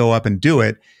it, just go up and do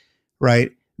it,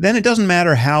 right? Then it doesn't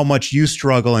matter how much you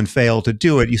struggle and fail to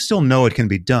do it. You still know it can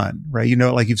be done, right?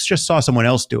 Like you just saw someone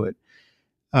else do it.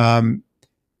 And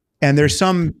there's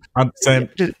some Sam,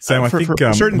 I think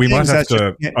certain we things might have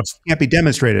that to can't be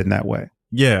demonstrated in that way.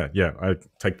 Yeah, I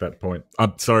take that point.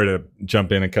 I'm sorry to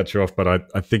jump in and cut you off, but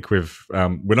I think we're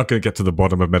not going to get to the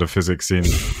bottom of metaphysics in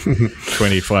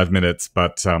 25 minutes,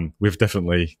 but we've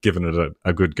definitely given it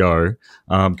a good go.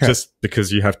 Okay. Just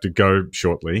because you have to go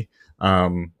shortly,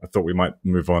 I thought we might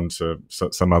move on to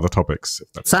some other topics.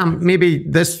 Sam, maybe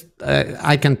this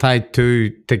I can tie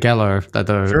two together that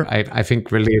are, sure, I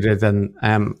think related, and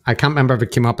I can't remember if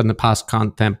it came up in the past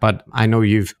content, but I know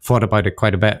you've thought about it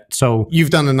quite a bit. So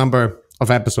you've done a number of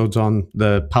episodes on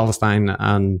the Palestine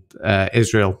and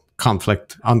Israel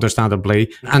conflict,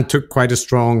 understandably, and took quite a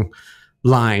strong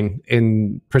line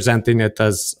in presenting it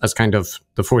as kind of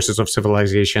the forces of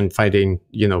civilization fighting,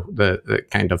 the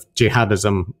kind of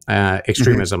jihadism,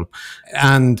 extremism. Mm-hmm.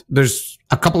 And there's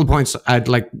a couple of points I'd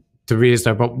like to raise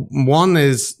there, but one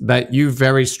is that you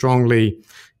very strongly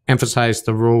emphasize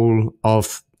the role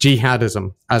of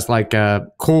jihadism as like a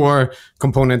core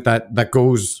component that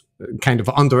goes kind of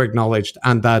under acknowledged,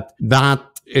 and that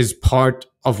is part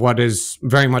of what is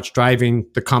very much driving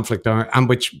the conflict there, and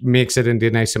which makes it into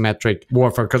an asymmetric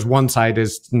warfare, because one side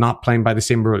is not playing by the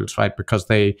same rules, right? Because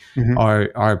they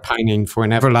are pining for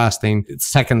an everlasting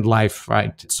second life,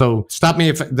 right? So stop me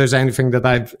if there's anything that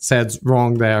I've said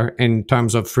wrong there in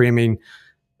terms of framing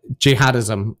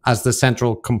jihadism as the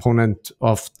central component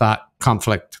of that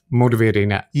conflict,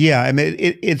 motivating it. Yeah, I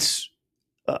mean,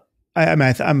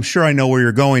 I'm sure I know where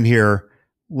you're going here.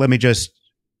 Let me just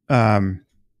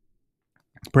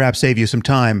perhaps save you some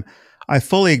time. I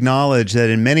fully acknowledge that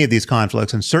in many of these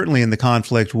conflicts, and certainly in the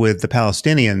conflict with the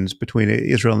Palestinians, between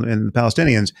Israel and the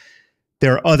Palestinians,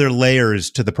 there are other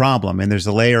layers to the problem. And there's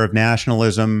a layer of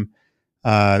nationalism.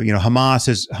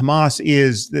 Hamas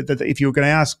is if you were going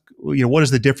to ask, what is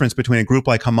the difference between a group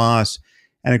like Hamas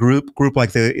and a group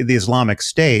like the Islamic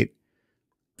State?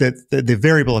 That the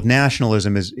variable of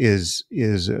nationalism is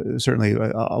certainly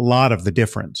a lot of the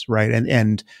difference, right?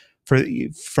 And for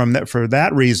that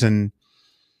reason,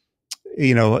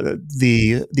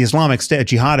 the Islamic State, a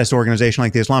jihadist organization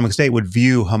like the Islamic State, would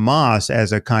view Hamas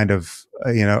as a kind of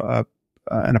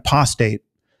an apostate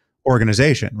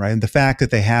organization, right? And the fact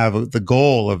that they have the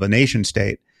goal of a nation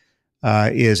state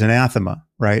is anathema,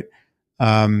 right?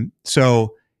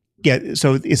 So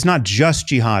it's not just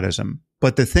jihadism,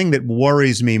 but the thing that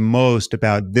worries me most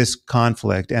about this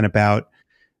conflict and about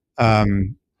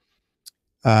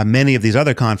many of these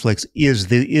other conflicts is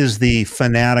the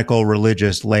fanatical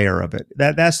religious layer of it.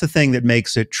 That's the thing that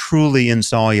makes it truly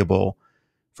insoluble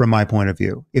from my point of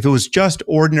view. If it was just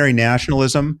ordinary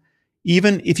nationalism,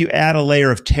 even if you add a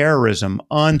layer of terrorism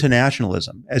onto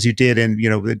nationalism, as you did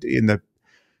in the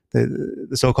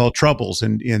so-called Troubles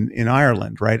in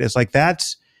Ireland, right? It's like the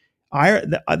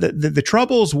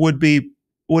Troubles would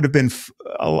have been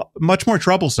much more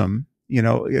troublesome.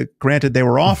 Granted they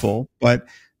were awful, but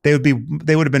they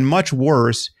would have been much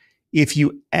worse if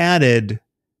you added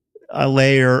a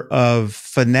layer of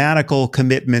fanatical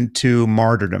commitment to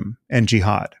martyrdom and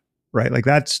jihad, right? Like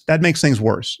that makes things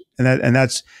worse, and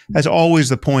that's always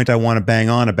the point I want to bang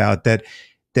on about, that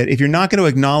if you're not going to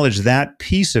acknowledge that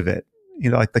piece of it,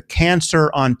 like the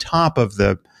cancer on top of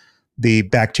the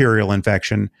bacterial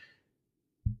infection,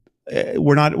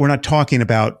 we're not talking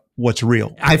about what's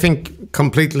real. I think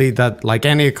completely that, like,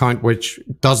 any account which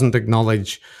doesn't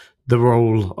acknowledge the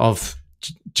role of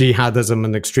jihadism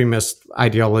and extremist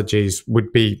ideologies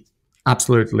would be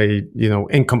absolutely,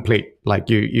 incomplete. Like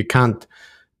you can't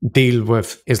deal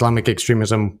with Islamic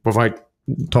extremism without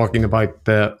talking about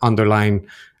the underlying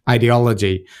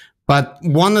ideology. But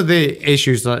one of the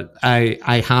issues that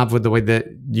I have with the way that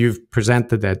you've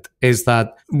presented it is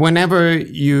that whenever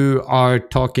you are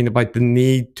talking about the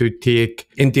need to take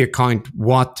into account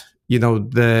what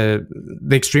the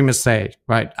extremists say,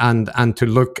 right, and to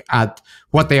look at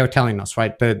what they are telling us,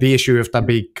 right, the issue of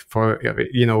Tabik, for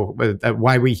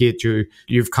why we hate you,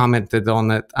 you've commented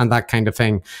on it, and that kind of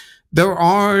thing, there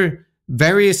are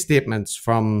various statements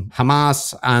from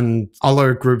Hamas and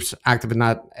other groups active in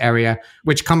that area,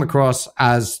 which come across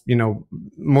as,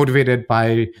 motivated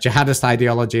by jihadist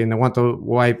ideology, and they want to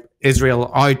wipe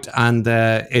Israel out, and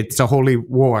it's a holy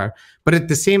war. But at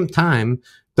the same time,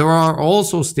 there are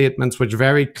also statements which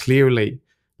very clearly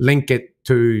link it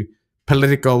to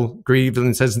political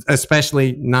grievances,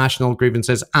 especially national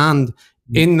grievances, and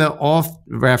in the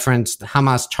oft-referenced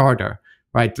Hamas charter,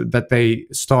 right, that they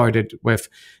started with,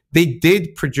 they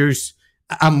did produce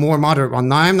a more moderate one.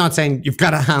 Now, I'm not saying you've got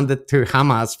to hand it to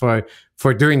Hamas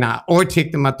for doing that or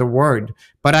take them at their word,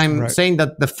 but I'm saying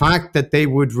that the fact that they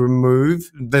would remove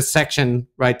the section,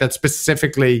 right, that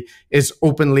specifically is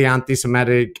openly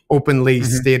anti-Semitic, openly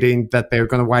stating that they're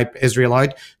going to wipe Israel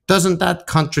out, doesn't that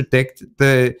contradict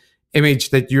the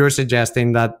image that you're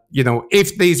suggesting that,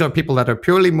 if these are people that are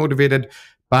purely motivated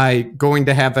by going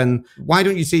to heaven, why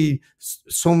don't you see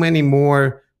so many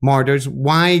more martyrs?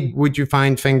 Why would you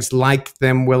find things like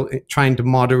them trying to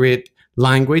moderate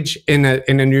language in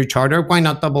a new charter? Why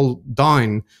not double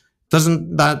down?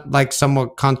 Doesn't that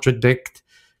somewhat contradict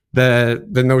the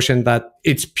notion that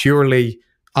it's purely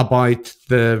about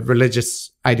the religious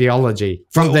ideology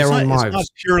from their own mouths? It's not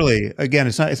purely. Again,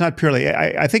 it's not purely.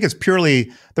 I think it's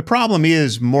purely. The problem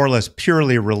is more or less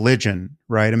purely religion,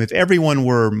 right? I mean, if everyone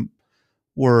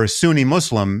were Sunni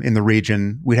Muslim in the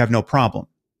region, we'd have no problem,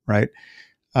 right?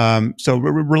 So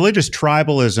religious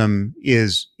tribalism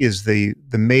is the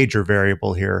major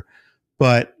variable here,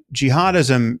 but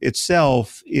jihadism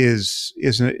itself is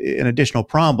an additional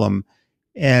problem.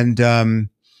 And I mean,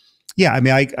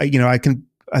 I can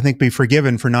be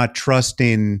forgiven for not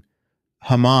trusting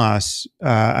Hamas,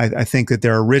 I think that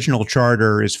their original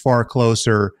charter is far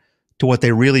closer to what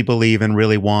they really believe and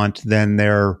really want than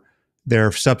their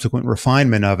subsequent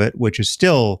refinement of it, which is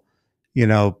still,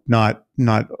 not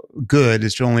good.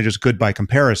 It's only just good by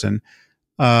comparison.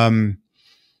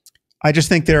 I just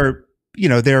think they're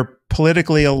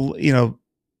politically,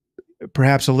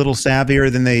 perhaps a little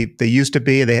savvier than they used to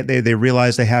be. They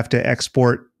realize they have to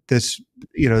export this,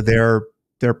 their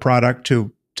product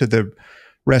to the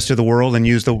rest of the world and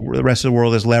use the rest of the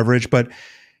world as leverage, but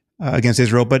against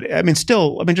Israel. But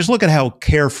just look at how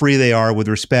carefree they are with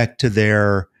respect to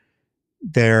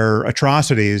their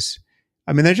atrocities.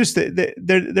 They're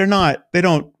not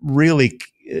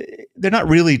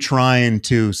really trying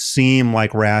to seem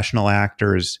like rational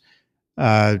actors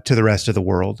to the rest of the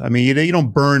world. You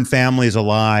don't burn families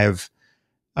alive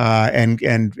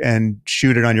and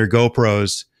shoot it on your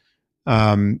GoPros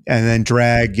and then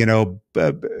drag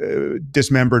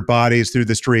dismembered bodies through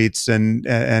the streets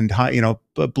and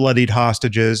bloodied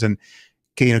hostages and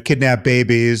kidnap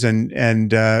babies and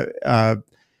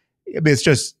it's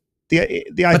just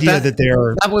the idea that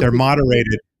they're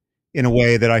moderated in a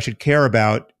way that I should care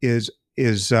about is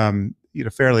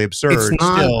fairly absurd. It's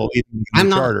not, still,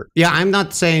 I'm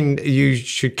not saying you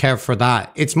should care for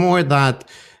that. It's more that,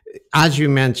 as you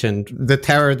mentioned, the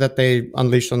terror that they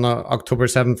unleashed on October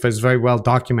 7th is very well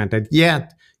documented.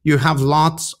 Yet you have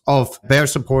lots of their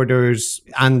supporters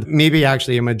and maybe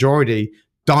actually a majority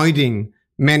doubting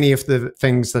many of the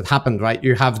things that happened, right?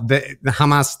 You have the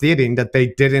Hamas stating that they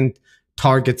didn't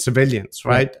target civilians,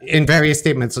 right? In various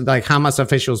statements, like Hamas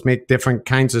officials make different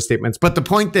kinds of statements. But the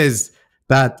point is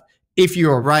that if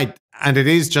you're right, and it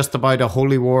is just about a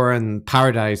holy war and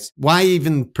paradise, why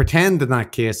even pretend in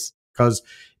that case? Because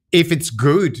if it's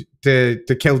good to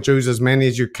kill Jews as many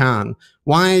as you can,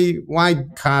 why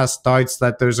cast doubts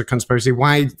that there's a conspiracy?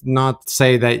 Why not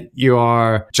say that you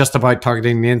are just about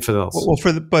targeting the infidels? Well,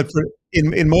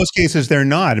 in most cases they're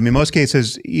not. Most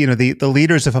cases, the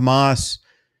leaders of Hamas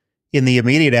in the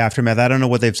immediate aftermath, I don't know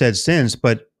what they've said since,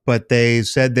 but they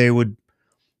said they would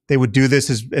do this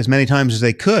as many times as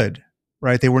they could,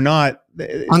 right? They were not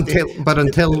until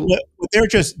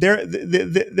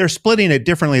they're splitting it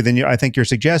differently than I think you're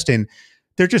suggesting.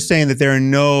 They're just saying that there are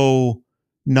no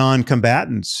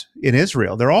non-combatants in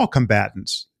Israel. They're all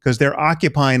combatants because they're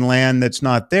occupying land that's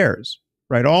not theirs,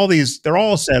 right? They're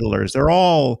all settlers. They're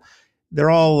all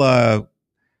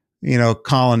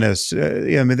colonists.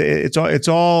 It's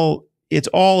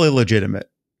all illegitimate,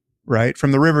 right?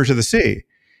 From the river to the sea.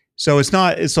 So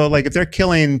like if they're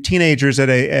killing teenagers at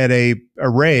a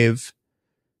rave,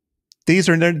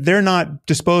 they're not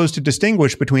disposed to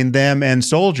distinguish between them and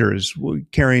soldiers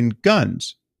carrying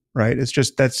guns, right? It's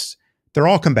just they're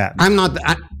all combatants.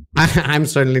 I'm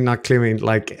certainly not claiming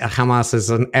like Hamas is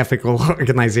an ethical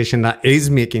organization that is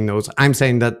making those. I'm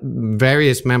saying that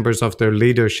various members of their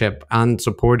leadership and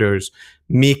supporters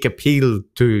make appeal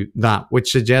to that,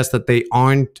 which suggests that they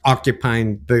aren't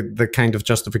occupying the kind of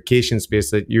justification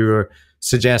space that you're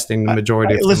suggesting the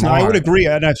majority of them listen, are. I would agree,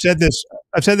 and I've said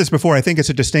this before. I think it's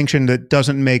a distinction that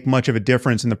doesn't make much of a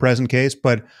difference in the present case,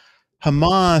 but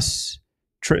Hamas,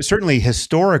 certainly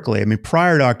historically,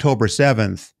 prior to October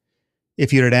 7th,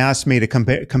 if you had asked me to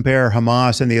compare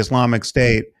Hamas and the Islamic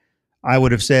State, I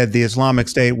would have said the Islamic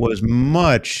State was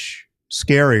much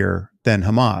scarier than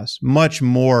Hamas, much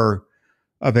more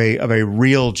of a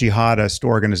real jihadist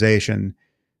organization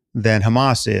than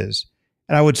Hamas is.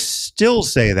 And I would still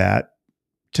say that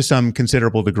to some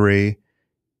considerable degree.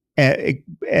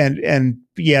 And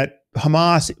yet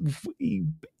Hamas,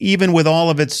 even with all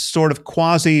of its sort of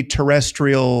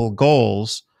quasi-terrestrial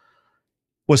goals,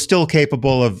 was still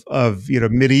capable of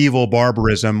medieval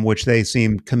barbarism, which they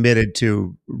seem committed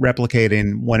to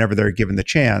replicating whenever they're given the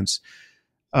chance.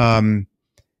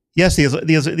 Yes,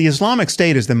 the Islamic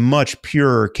State is the much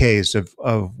purer case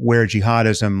of where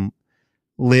jihadism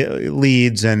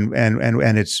leads and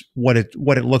it's what it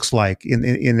looks like in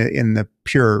the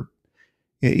pure,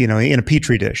 in a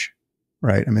petri dish,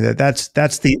 right? That's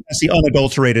the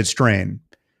unadulterated strain.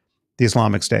 The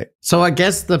Islamic State. So I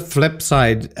guess the flip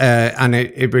side, and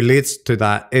it relates to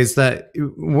that, is that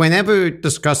whenever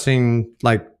discussing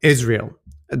like Israel,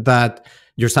 that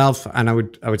yourself and I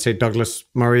would say Douglas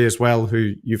Murray as well,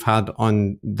 who you've had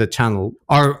on the channel,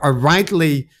 are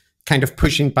rightly kind of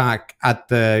pushing back at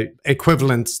the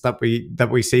equivalents that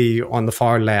we see on the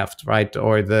far left, right,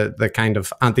 or the kind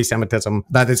of anti-Semitism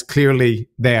that is clearly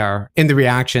there in the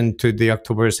reaction to the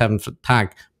October 7th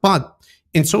attack. But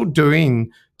in so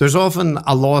doing, there's often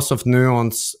a loss of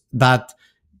nuance that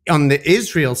on the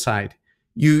Israel side,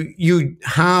 you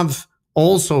have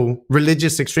also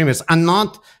religious extremists, and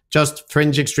not just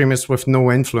fringe extremists with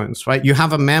no influence, right? You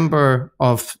have a member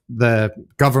of the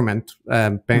government,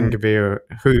 Behaviour,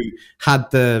 who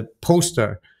had the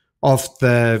poster of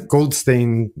the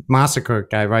Goldstein massacre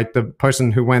guy, right? The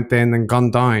person who went in and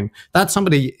gunned down. That's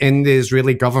somebody in the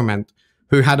Israeli government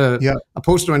who had a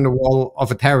poster on the wall of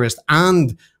a terrorist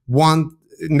and one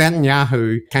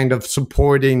Netanyahu kind of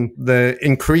supporting the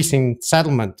increasing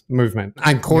settlement movement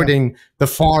and courting the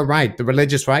far right, the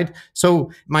religious right.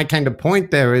 So my kind of point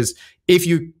there is, if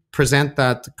you present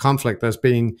that conflict as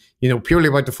being, you know, purely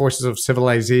about the forces of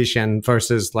civilization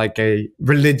versus like a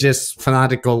religious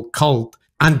fanatical cult,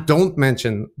 and don't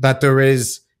mention that there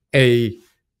is a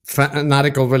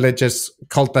fanatical religious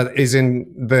cult that is in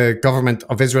the government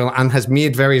of Israel and has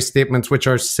made various statements which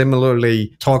are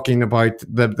similarly talking about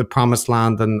the promised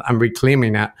land and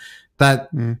reclaiming it, that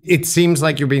it seems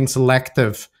like you're being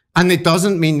selective. And it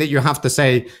doesn't mean that you have to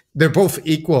say they're both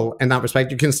equal in that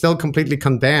respect. You can still completely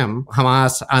condemn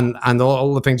Hamas and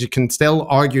all the things. You can still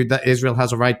argue that Israel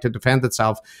has a right to defend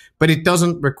itself, but it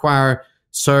doesn't require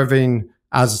serving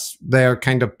as their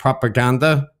kind of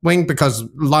propaganda wing, because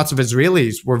lots of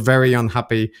Israelis were very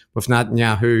unhappy with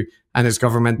Netanyahu and his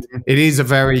government. It is a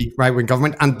very right-wing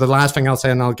government. And the last thing I'll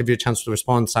say, and I'll give you a chance to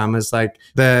respond, Sam, is like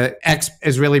the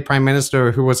ex-Israeli prime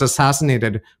minister who was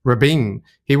assassinated, Rabin,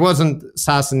 he wasn't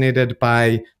assassinated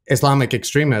by Islamic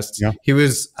extremists. He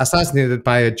was assassinated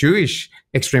by a Jewish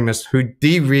extremist who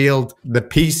derailed the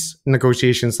peace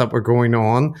negotiations that were going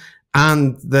on,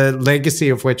 and the legacy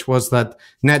of which was that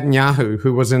Netanyahu,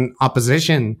 who was in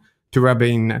opposition to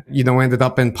Rabin, you know, ended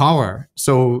up in power.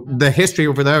 So the history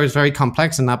over there is very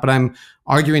complex in that. But I'm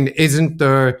arguing, isn't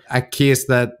there a case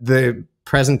that the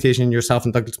presentation yourself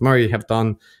and Douglas Murray have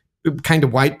done kind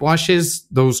of whitewashes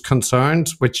those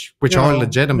concerns, which are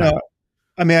legitimate? No.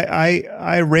 I mean,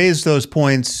 I raised those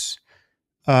points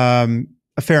a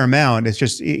fair amount. It's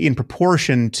just in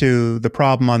proportion to the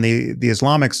problem on the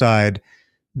Islamic side,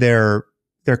 they're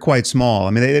quite small.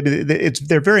 I mean,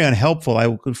 they're very unhelpful. I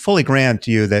would fully grant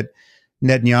to you that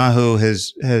Netanyahu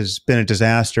has been a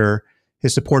disaster.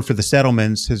 His support for the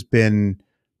settlements has been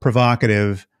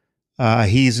provocative.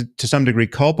 He's to some degree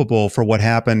culpable for what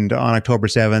happened on October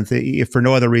 7th, if for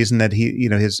no other reason that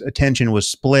his attention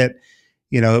was split,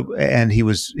 and he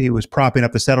was propping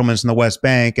up the settlements in the West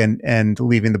Bank and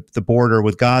leaving the border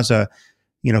with Gaza,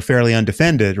 fairly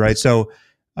undefended, right? So,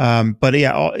 but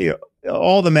yeah,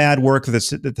 all the mad work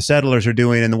that the settlers are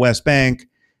doing in the West Bank,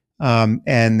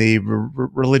 and the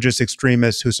religious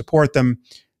extremists who support them,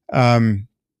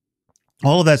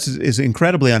 all of that is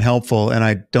incredibly unhelpful, and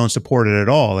I don't support it at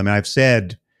all. I mean, I've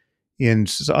said in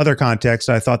other contexts,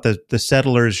 I thought that the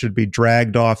settlers should be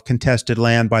dragged off contested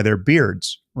land by their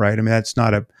beards, right? I mean, that's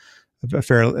not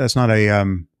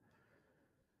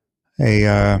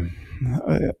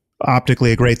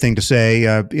optically a great thing to say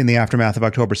in the aftermath of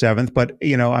October 7th, but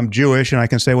I'm Jewish and I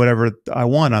can say whatever I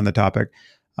want on the topic.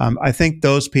 I think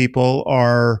those people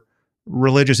are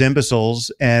religious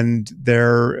imbeciles, and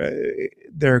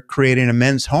they're creating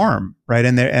immense harm, right?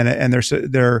 And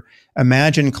their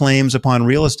imagined claims upon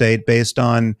real estate based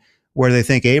on where they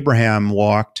think Abraham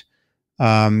walked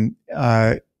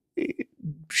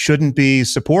shouldn't be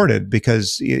supported,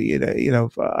 because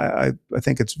I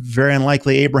think it's very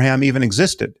unlikely Abraham even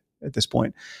existed at this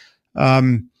point.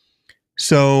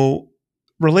 So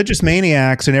religious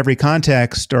maniacs in every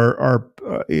context are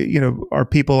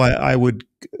people I would,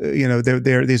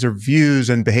 these are views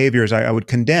and behaviors I would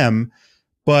condemn.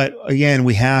 But again,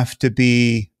 we have to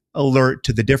be alert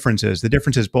to the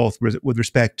differences both with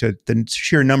respect to the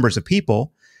sheer numbers of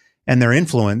people and their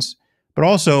influence, but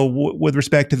also with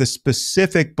respect to the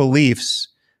specific beliefs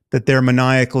that they're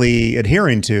maniacally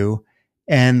adhering to,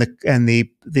 and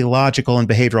the logical and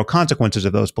behavioral consequences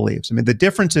of those beliefs. I mean, the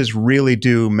differences really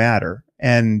do matter.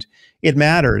 And it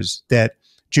matters that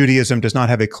Judaism does not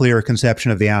have a clear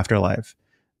conception of the afterlife,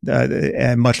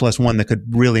 and much less one that could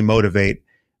really motivate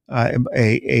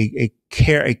a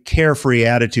carefree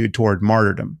attitude toward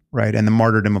martyrdom, right? And the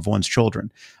martyrdom of one's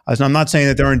children. So I'm not saying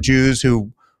that there aren't Jews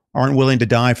who aren't willing to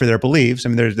die for their beliefs. I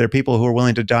mean, there are people who are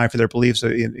willing to die for their beliefs.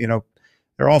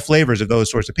 They're all flavors of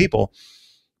those sorts of people.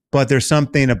 But there's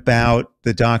something about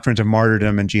the doctrines of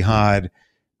martyrdom and jihad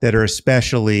that are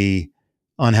especially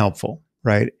unhelpful,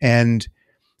 right? And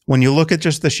when you look at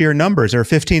just the sheer numbers, there are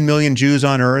 15 million Jews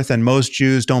on earth, and most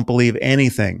Jews don't believe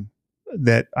anything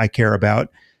that I care about.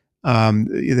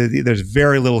 There's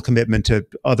very little commitment to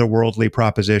otherworldly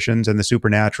propositions and the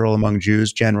supernatural among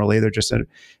Jews generally. They're just an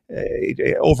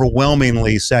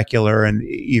overwhelmingly secular and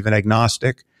even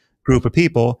agnostic group of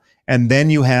people. And then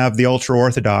you have the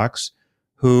ultra-Orthodox,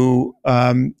 who,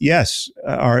 yes,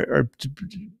 are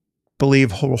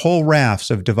believe whole rafts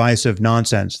of divisive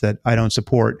nonsense that I don't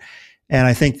support. And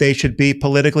I think they should be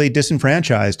politically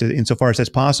disenfranchised insofar as that's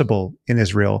possible in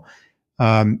Israel.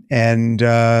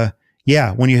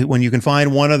 Yeah, when you can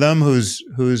find one of them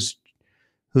who's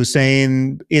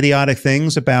saying idiotic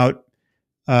things about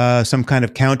some kind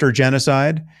of counter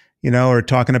genocide, or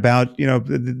talking about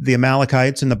the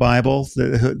Amalekites in the Bible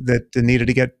that needed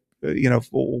to get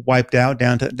wiped out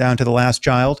down to the last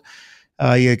child.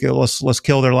 Let's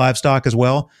kill their livestock as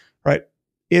well, right?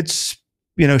 It's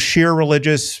sheer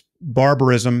religious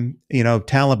barbarism,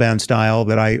 Taliban style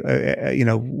that I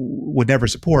would never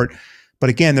support. But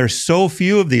again, there's so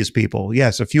few of these people.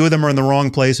 Yes, a few of them are in the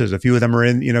wrong places. A few of them are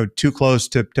in too close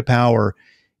to power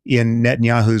in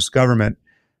Netanyahu's government.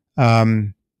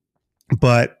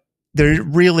 But there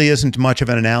really isn't much of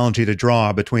an analogy to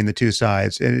draw between the two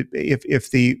sides. And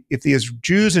if the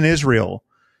Jews in Israel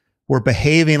were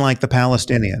behaving like the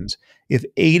Palestinians,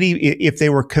 if they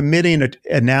were committing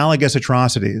analogous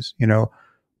atrocities,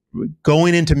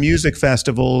 going into music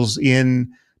festivals in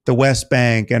the West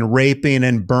Bank and raping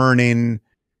and burning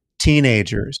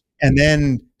teenagers, and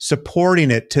then supporting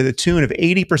it to the tune of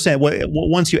 80%.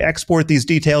 Once you export these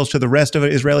details to the rest of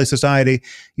Israeli society,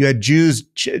 you had Jews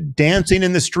dancing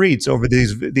in the streets over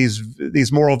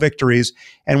these moral victories.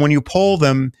 And when you poll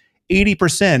them,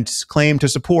 80% claim to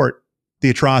support the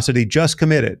atrocity just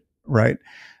committed, right?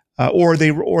 Or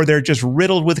they're just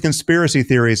riddled with conspiracy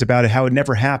theories about how it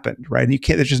never happened, right? And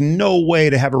there's just no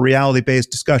way to have a reality-based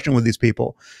discussion with these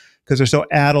people because they're so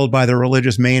addled by their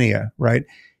religious mania, right?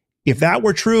 If that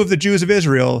were true of the Jews of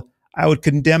Israel, I would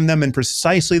condemn them in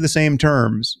precisely the same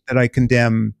terms that I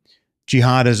condemn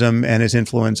jihadism and its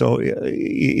influence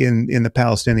in the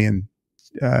Palestinian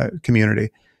community.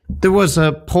 There was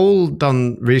a poll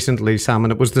done recently, Sam,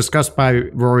 and it was discussed by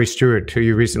Rory Stewart, who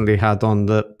you recently had on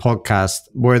the podcast,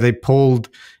 where they polled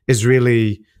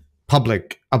Israeli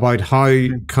public about how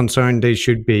concerned they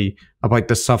should be about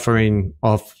the suffering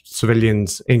of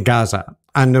civilians in Gaza.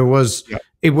 And it was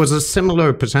a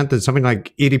similar percentage, something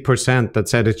like 80% that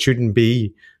said it shouldn't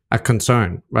be a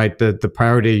concern, right? The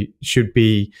priority should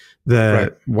be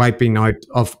the wiping out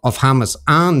of Hamas.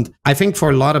 And I think for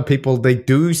a lot of people, they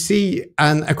do see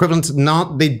an equivalence.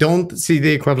 They don't see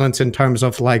the equivalence in terms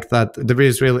of like that the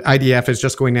Israeli IDF is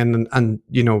just going in and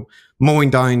mowing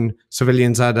down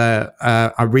civilians at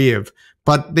a rave.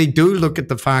 But they do look at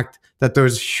the fact that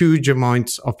there's huge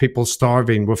amounts of people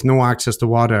starving with no access to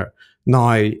water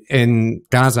now in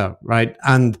Gaza, right?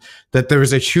 And that there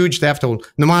is a huge death toll.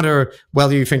 No matter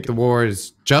whether you think the war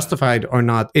is justified or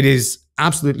not, it is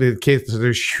absolutely the case that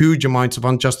there's huge amounts of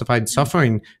unjustified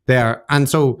suffering there. And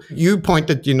so you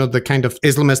pointed, the kind of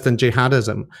Islamist and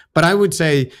jihadism, but I would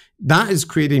say that is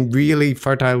creating really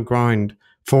fertile ground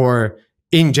for,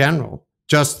 in general,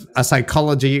 just a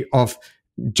psychology of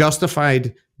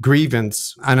justified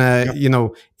grievance. And,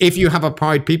 if you have a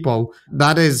proud people,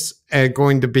 that is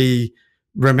going to be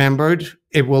remembered.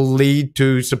 It will lead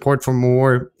to support for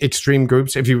more extreme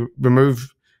groups. If you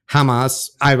remove Hamas,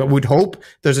 I would hope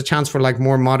there's a chance for like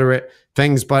more moderate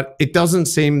things, but it doesn't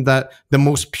seem that the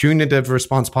most punitive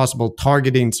response possible,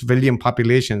 targeting civilian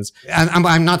populations. And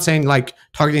I'm not saying like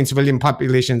targeting civilian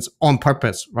populations on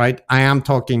purpose, right? I am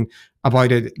talking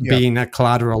about it being a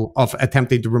collateral of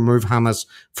attempting to remove Hamas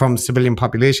from civilian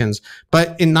populations.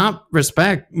 But in that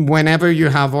respect, whenever you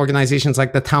have organizations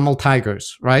like the Tamil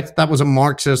Tigers, right? That was a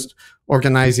Marxist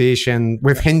organization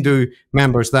with Hindu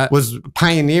members that was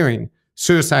pioneering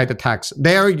suicide attacks.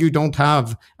 There you don't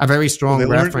have a very strong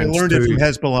reference. They learned it from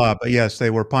Hezbollah, but yes,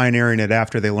 they were pioneering it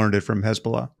after they learned it from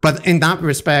Hezbollah. But in that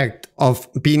respect of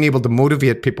being able to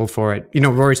motivate people for it,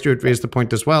 Rory Stewart raised the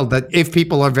point as well, that if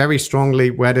people are very strongly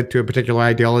wedded to a particular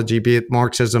ideology, be it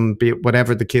Marxism, be it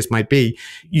whatever the case might be,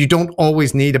 you don't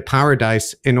always need a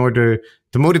paradise in order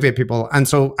to motivate people. And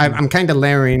so I'm kind of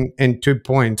layering in 2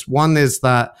 points. One is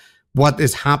that what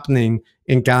is happening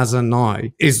in Gaza now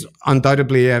is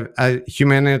undoubtedly a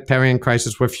humanitarian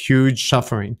crisis with huge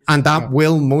suffering. And that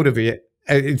will motivate.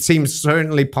 It seems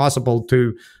certainly possible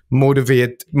to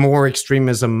motivate more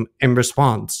extremism in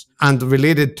response. And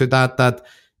related to that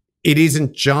it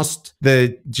isn't just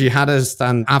the jihadist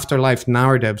and afterlife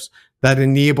narratives that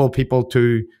enable people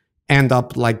to end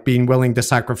up like being willing to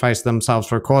sacrifice themselves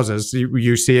for causes.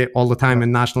 You see it all the time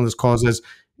in nationalist causes,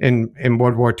 in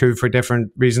World War II for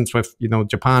different reasons with,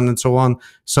 Japan and so on.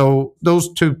 So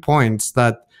those 2 points,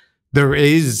 that there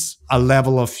is a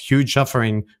level of huge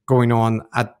suffering going on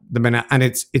at the minute, and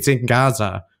it's in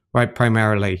Gaza, right,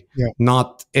 primarily,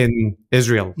 not in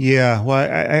Israel. Yeah, well,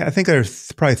 I think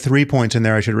there's probably 3 points in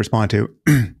there I should respond to.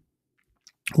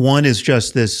 One is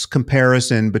just this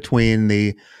comparison between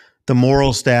the the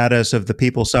moral status of the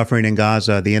people suffering in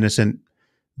Gaza, the innocent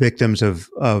victims of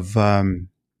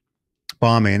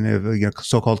bombing,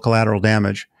 so-called collateral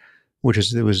damage, which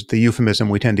was the euphemism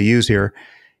we tend to use here,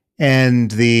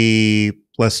 and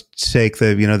let's take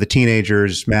the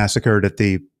teenagers massacred at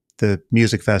the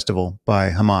music festival by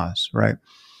Hamas, right?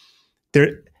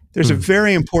 There's a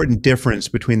very important difference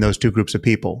between those two groups of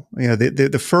people.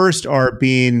 The first are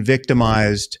being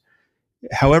victimized,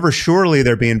 however surely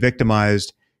they're being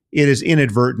victimized, it is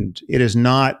inadvertent. It is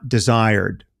not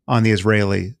desired on the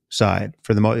Israeli side.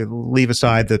 Leave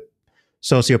aside the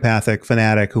sociopathic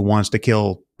fanatic who wants to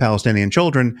kill Palestinian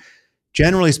children.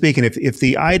 Generally speaking, if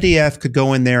the IDF could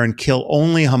go in there and kill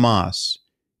only Hamas,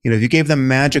 if you gave them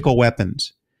magical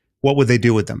weapons, what would they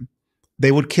do with them?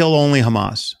 They would kill only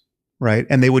Hamas, right?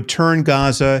 And they would turn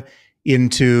Gaza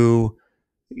into,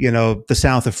 the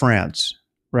south of France,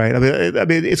 right? I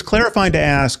mean, it's clarifying to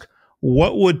ask,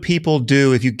 what would people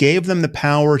do if you gave them the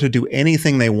power to do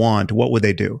anything they want? What would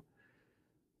they do?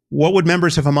 What would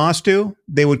members of Hamas do?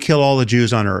 They would kill all the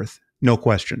Jews on earth, no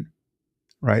question,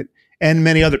 right? And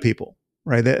many other people,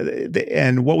 right?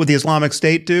 And what would the Islamic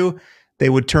State do? They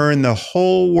would turn the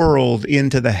whole world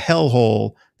into the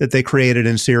hellhole that they created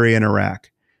in Syria and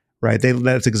Iraq, right?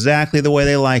 That's exactly the way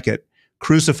they like it.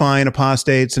 Crucifying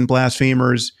apostates and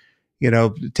blasphemers,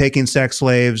 taking sex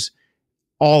slaves,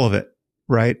 all of it,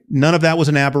 right? None of that was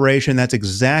an aberration. That's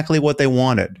exactly what they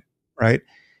wanted, right?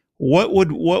 What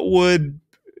would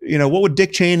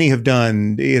Dick Cheney have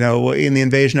done, in the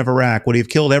invasion of Iraq? Would he have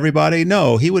killed everybody?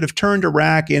 No, he would have turned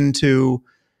Iraq into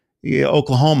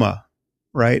Oklahoma,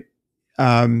 right?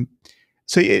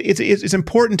 So it's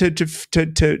important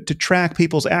to track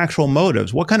people's actual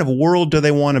motives. What kind of world do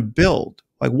they want to build?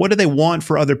 Like, what do they want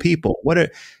for other people?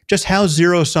 Just how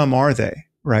zero sum are they?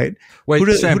 Right? Wait,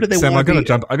 Sam, I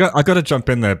got to jump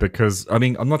in there because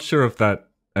I'm not sure if that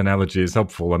analogy is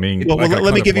helpful. I mean,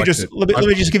 let me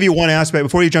just give you one aspect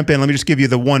before you jump in. Let me just give you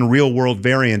the one real world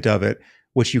variant of it,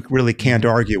 which you really can't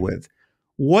argue with.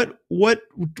 What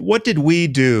did we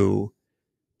do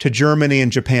to Germany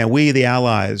and Japan? We, the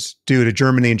Allies, do to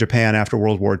Germany and Japan after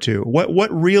World War II?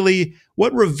 What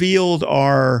revealed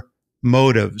our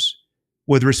motives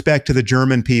with respect to the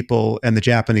German people and the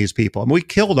Japanese people? I mean, we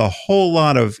killed a whole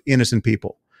lot of innocent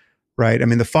people, right? I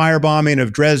mean, the firebombing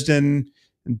of Dresden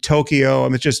and Tokyo, I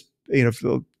mean, it's just,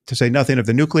 to say nothing of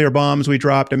the nuclear bombs we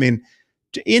dropped. I mean,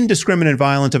 indiscriminate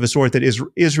violence of a sort that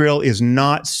Israel is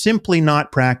simply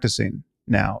not practicing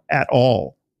now at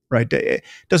all, right? It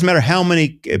doesn't matter how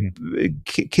many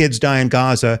kids die in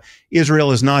Gaza,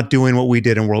 Israel is not doing what we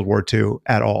did in World War II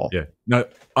at all. Yeah, no,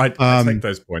 I take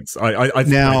those points. But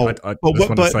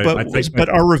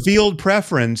our revealed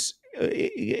preference,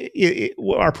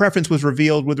 our preference was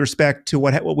revealed with respect to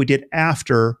what we did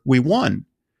after we won.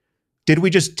 Did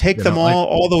we just take them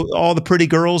all the pretty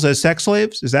girls as sex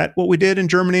slaves? Is that what we did in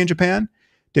Germany and Japan?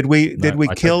 Did we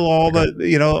kill all the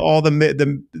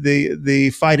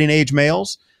fighting age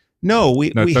males? No,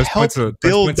 we helped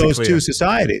build those two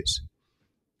societies,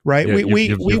 right? Yeah,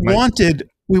 we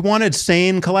wanted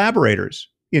sane collaborators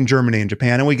in Germany and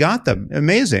Japan, and we got them.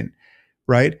 Amazing,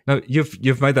 right? No,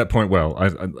 you've made that point well.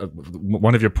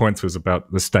 One of your points was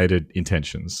about the stated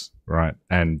intentions, right,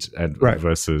 and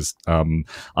versus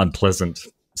unpleasant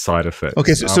side effects.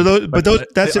 Okay,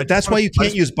 that's why you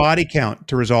can't use body count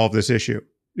to resolve this issue.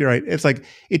 You're right. It's like,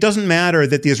 it doesn't matter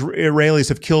that the Israelis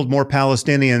have killed more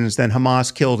Palestinians than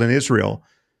Hamas killed in Israel,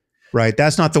 right?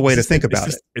 That's not the way to think about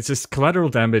it. It's just collateral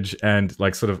damage and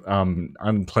like sort of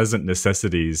unpleasant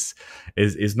necessities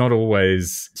is not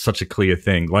always such a clear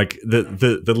thing. Like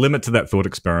the limit to that thought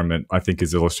experiment, I think,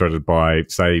 is illustrated by,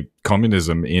 say,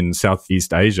 communism in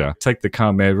Southeast Asia. Take the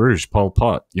Khmer Rouge, Pol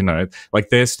Pot, like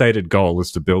their stated goal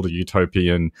is to build a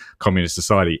utopian communist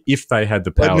society. If they had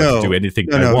the power to do anything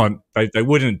they want, they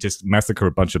wouldn't just massacre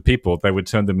a bunch of people. They would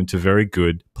turn them into very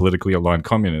good politically aligned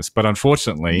communists. But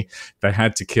unfortunately, they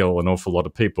had to kill an awful lot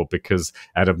of people because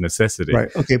out of necessity.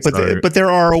 Right. Okay. But there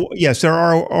are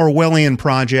Orwellian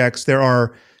projects. There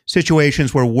are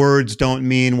situations where words don't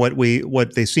mean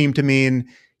what they seem to mean.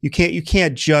 You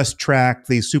can't just track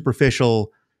these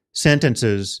superficial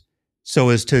sentences so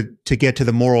as to get to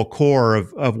the moral core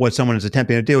of what someone is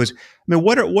attempting to do.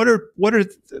 What are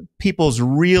people's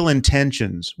real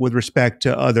intentions with respect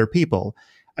to other people?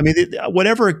 I mean,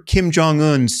 whatever Kim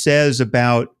Jong-un says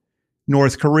about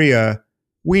North Korea,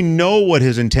 we know what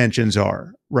his intentions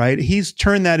are, right? He's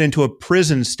turned that into a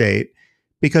prison state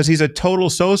because he's a total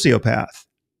sociopath,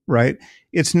 right?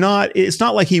 It's not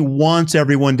like he wants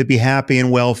everyone to be happy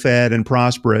and well-fed and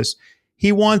prosperous.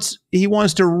 He wants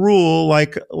to rule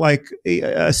like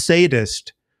a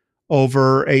sadist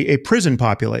over a prison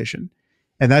population.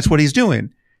 And that's what he's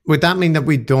doing. Would that mean that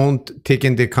we don't take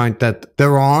into account that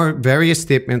there are various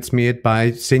statements made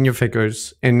by senior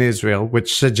figures in Israel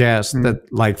which suggest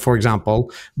that, like, for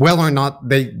example, whether or not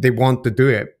they want to do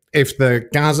it, if the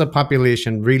Gaza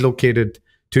population relocated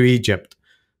to Egypt,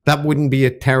 that wouldn't be a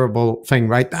terrible thing,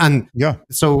 right? And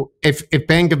so if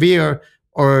behaviour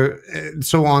or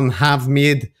so on have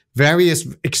made various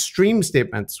extreme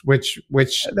statements, which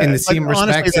in the same respect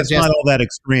honestly, that's not all that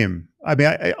extreme. I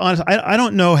mean, honestly, I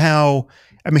don't know how.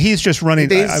 I mean, he's just running.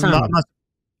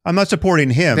 I'm not supporting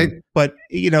him, but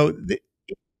you know,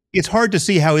 it's hard to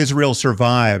see how Israel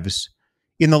survives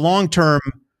in the long term.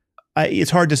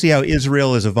 It's hard to see how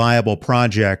Israel is a viable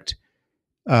project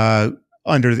with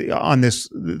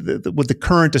the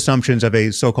current assumptions of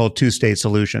a so-called two-state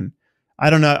solution. I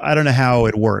don't know how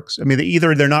it works. I mean,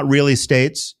 either they're not really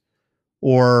states,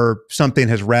 or something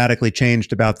has radically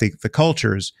changed about the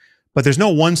cultures. But there's no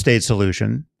one-state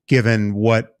solution, given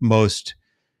what most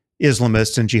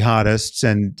Islamists and jihadists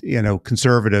and, you know,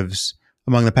 conservatives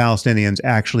among the Palestinians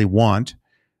actually want,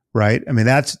 right? I mean,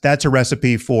 that's a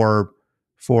recipe for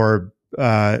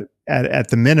at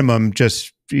the minimum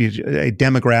just a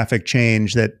demographic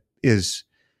change that is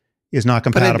not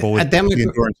compatible with the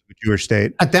endurance of a Jewish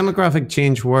state. A demographic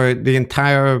change where the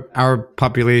entire Arab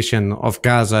population of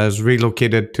Gaza is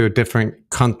relocated to a different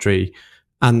country,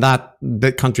 and that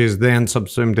the country is then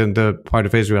subsumed into part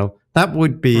of Israel. That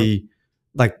would be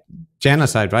like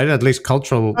genocide, right? At least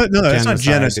cultural. No, that's not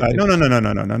genocide.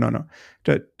 No.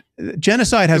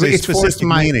 Genocide has a specific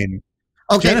meaning.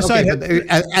 Okay, genocide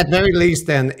at very least,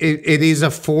 then it is a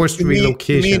forced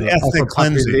relocation. You mean ethnic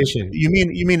cleansing?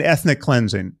 You mean ethnic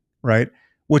cleansing, right?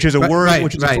 Which is a word,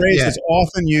 which is a phrase that's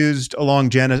often used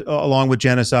along with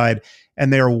genocide,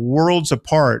 and they are worlds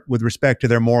apart with respect to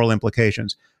their moral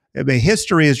implications. I mean,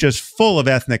 history is just full of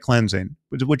ethnic cleansing,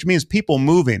 which means people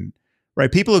moving, right?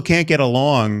 People who can't get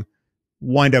along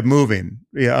wind up moving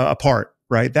apart,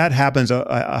 right? That happens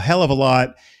a hell of a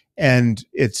lot, and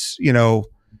it's, you know,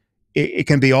 it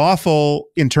can be awful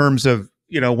in terms of,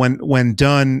 you know, when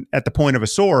done at the point of a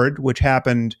sword, which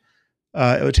happened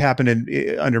under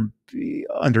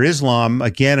Islam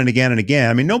again and again and again.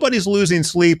 I mean, nobody's losing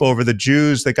sleep over the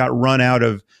Jews that got run out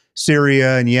of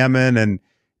Syria and Yemen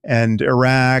and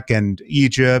Iraq and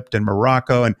Egypt and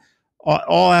Morocco, and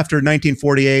all after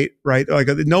 1948, right? Like,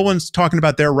 no one's talking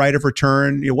about their right of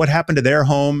return. You know, what happened to their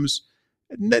homes?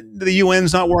 The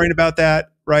UN's not worrying about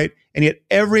that, right? And yet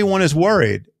everyone is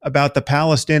worried about the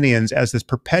Palestinians as this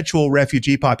perpetual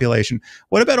refugee population.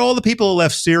 What about all the people who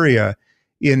left Syria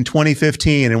in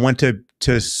 2015 and went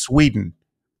to Sweden,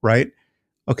 right?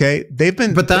 Okay, they've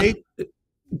been. But do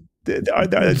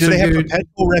they have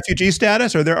perpetual refugee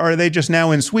status, or are they just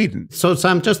now in Sweden? So,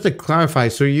 Sam, just to clarify,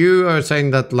 so you are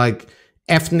saying that, like,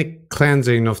 ethnic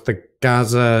cleansing of the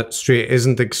Gaza Strip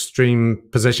isn't extreme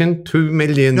position? 2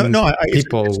 million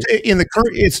people.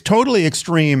 It's totally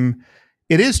extreme.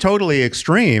 It is totally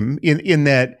extreme in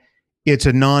that it's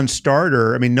a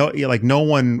non-starter. I mean, no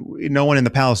one in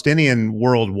the Palestinian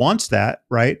world wants that,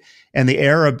 right? And the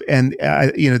Arab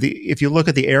if you look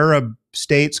at the Arab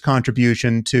states'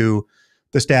 contribution to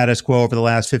the status quo over the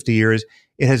last 50 years,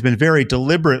 it has been very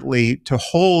deliberately to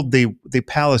hold the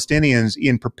Palestinians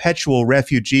in perpetual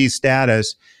refugee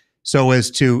status, so as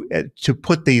to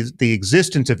put the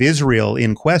existence of Israel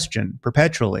in question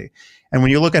perpetually. And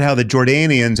when you look at how the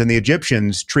Jordanians and the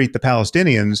Egyptians treat the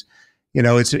Palestinians, you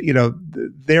know, it's, you know,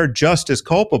 they're just as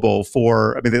culpable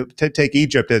for. I mean, take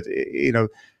Egypt, you know,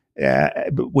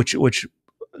 which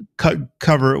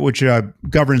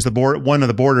governs one of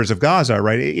the borders of Gaza,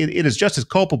 right? It is just as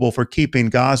culpable for keeping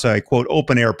Gaza a, quote,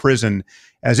 open air prison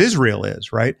as Israel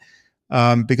is, right?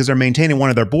 Because they're maintaining one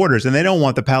of their borders, and they don't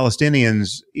want the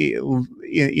Palestinians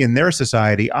in their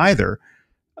society either.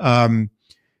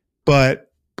 But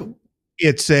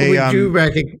it's a. We do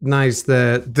recognize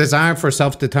the desire for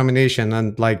self-determination,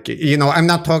 and, like, you know, I'm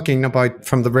not talking about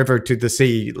from the river to the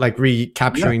sea, like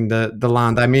recapturing the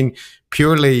land. I mean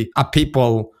purely a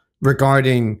people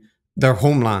regarding their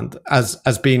homeland as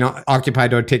being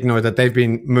occupied or taken, or that they've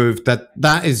been moved.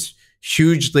 That is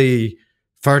hugely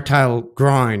fertile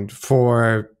ground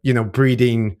for, you know,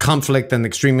 breeding conflict and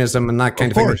extremism and that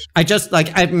kind of thing. I just,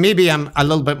 like, maybe I'm a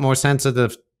little bit more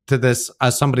sensitive to this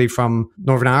as somebody from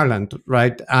Northern Ireland,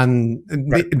 right? And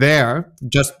there,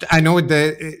 just, I know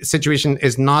the situation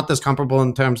is not as comparable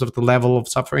in terms of the level of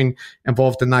suffering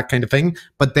involved in that kind of thing,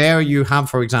 but there you have,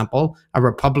 for example, a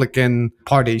Republican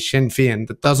party, Sinn Féin,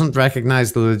 that doesn't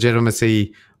recognize the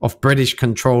legitimacy British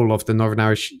control of the Northern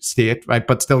Irish state, right?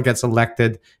 But still gets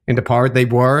elected into power. They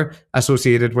were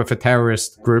associated with a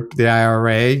terrorist group, the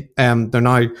IRA. They're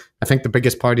now, I think, the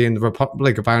biggest party in the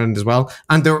Republic of Ireland as well.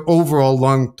 And their overall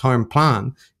long-term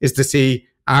plan is to see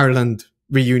Ireland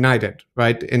reunited,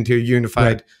 right, into a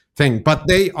unified thing. But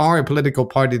they are a political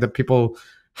party that people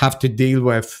have to deal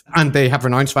with, and they have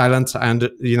renounced violence,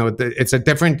 and it's a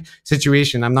different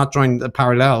situation. I'm not drawing the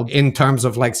parallel in terms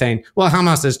of like saying, well,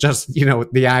 Hamas is just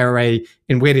the IRA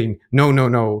in waiting.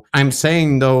 No. I'm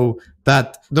saying though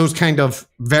that those kind of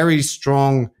very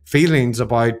strong feelings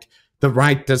about the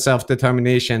right to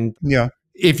self-determination,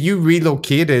 if you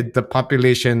relocated the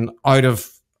population out of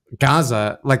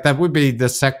Gaza, like that would be the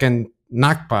second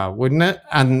Nakba, wouldn't it?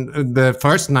 And the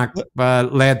first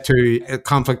Nakba led to a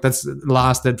conflict that's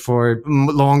lasted for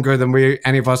longer than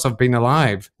any of us have been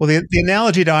alive. Well, the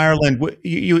analogy to Ireland,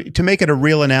 to make it a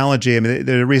real analogy, I mean,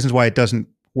 there are reasons why it doesn't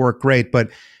work great, but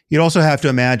you'd also have to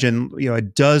imagine, a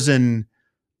dozen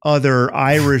other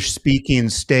Irish-speaking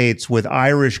states with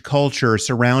Irish culture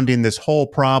surrounding this whole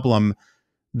problem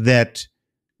that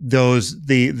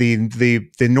the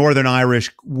Northern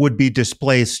Irish would be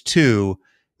displaced to,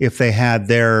 if they had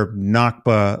their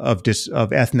Nakba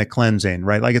of ethnic cleansing,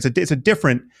 right? Like it's a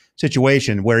different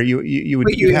situation where you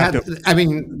would have to. I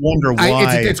mean, wonder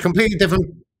why it's completely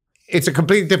different. It's a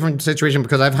completely different situation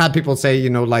because I've had people say,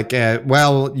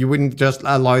 well, you wouldn't just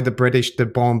allow the British to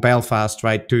bomb Belfast,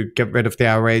 right, to get rid of the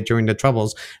IRA during the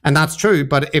Troubles. And that's true.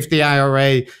 But if the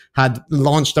IRA had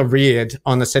launched a raid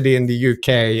on a city in the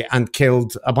UK and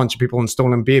killed a bunch of people and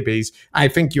stolen babies, I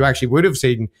think you actually would have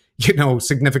seen,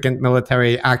 significant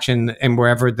military action in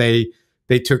wherever they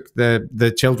took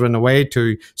the children away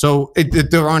to. So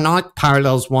there are not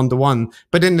parallels one-to-one.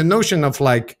 But in the notion of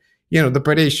like, the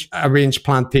British arranged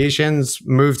plantations,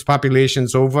 moved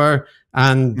populations over,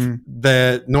 and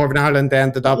the Northern Ireland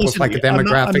ended up with like a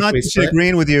demographically. I'm not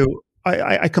disagreeing with you.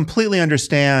 I completely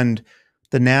understand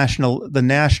the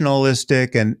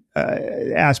nationalistic and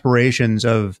aspirations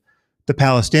of the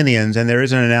Palestinians, and there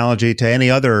is an analogy to any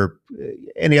other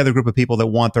group of people that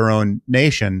want their own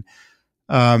nation.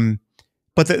 But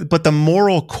the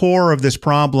moral core of this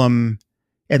problem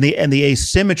and the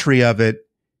asymmetry of it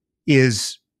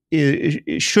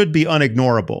it should be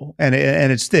unignorable, and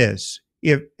it's this.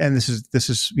 This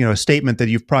is a statement that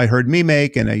you've probably heard me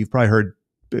make, and you've probably heard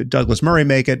Douglas Murray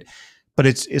make it, but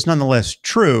it's nonetheless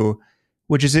true,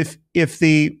 which is if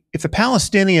the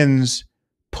Palestinians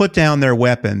put down their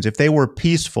weapons, if they were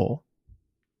peaceful,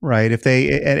 right? If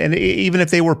they and even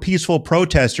if they were peaceful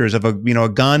protesters of a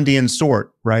Gandhian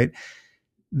sort, right?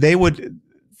 They would.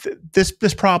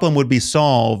 This problem would be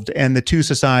solved, and the two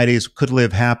societies could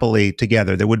live happily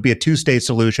together. There would be a two-state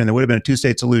solution. There would have been a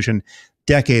two-state solution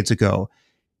decades ago.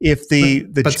 If the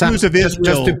Jews of Israel,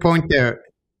 just to point there,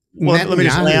 let me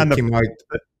just land the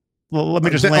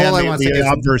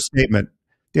obverse statement.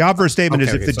 The obverse statement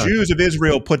is if the Jews of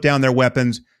Israel put down their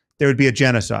weapons, there would be a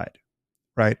genocide,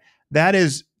 right? That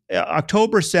is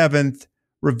October 7th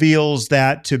reveals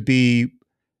that to be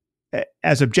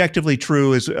as objectively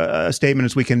true as a statement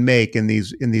as we can make in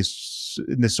this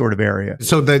sort of area.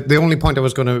 So the only point I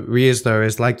was going to raise there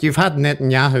is like you've had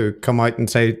Netanyahu come out and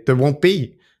say there won't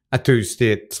be a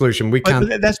two-state solution. We can't.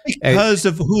 But that's because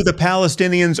of who the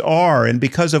Palestinians are and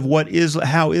because of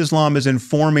how Islam is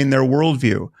informing their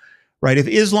worldview, right? If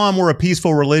Islam were a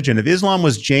peaceful religion, if Islam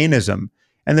was Jainism,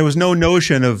 and there was no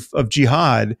notion of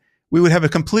jihad, we would have a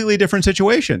completely different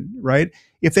situation, right?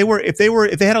 If they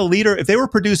were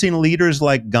producing leaders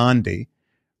like Gandhi,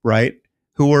 right,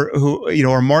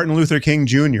 or Martin Luther King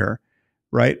Jr.,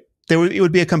 right, it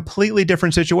would be a completely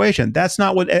different situation. That's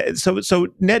not what. So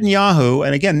Netanyahu,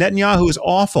 and again, Netanyahu is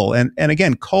awful and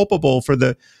again culpable for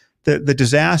the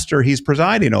disaster he's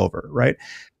presiding over, right?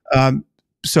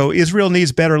 So Israel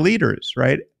needs better leaders,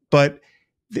 right? But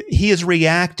he is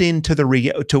reacting to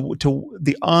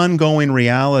the ongoing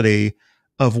reality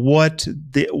of what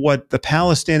the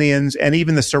Palestinians and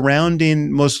even the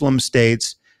surrounding Muslim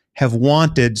states have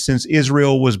wanted since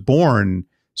Israel was born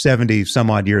 70 some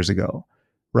odd years ago,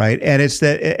 right? And it's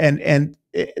that, and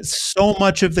so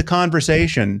much of the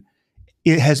conversation,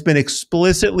 it has been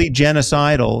explicitly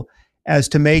genocidal as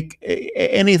to make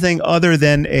anything other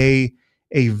than a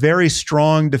very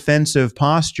strong defensive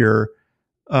posture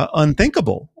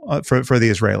unthinkable for the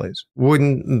Israelis.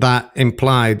 Wouldn't that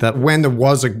imply that when there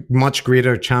was a much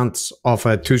greater chance of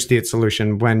a two-state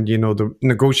solution, when the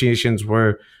negotiations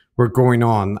were going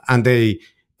on, and there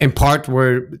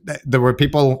were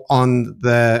people on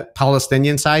the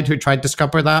Palestinian side who tried to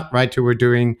scupper that, right? Who were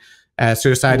doing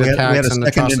suicide attacks and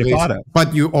atrocities.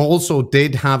 But you also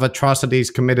did have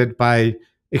atrocities committed by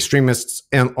extremists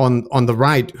on the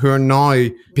right who are now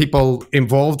people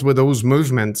involved with those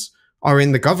movements are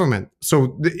in the government.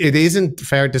 So it isn't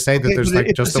fair to say that there's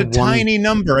like just a tiny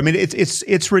number. I mean,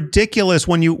 it's ridiculous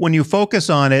when you focus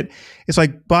on it. It's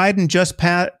like Biden just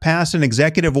passed an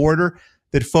executive order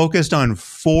that focused on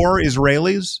 4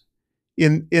 Israelis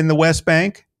in the West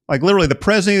Bank. Like literally, the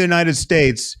president of the United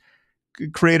States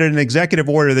created an executive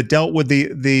order that dealt with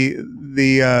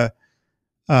the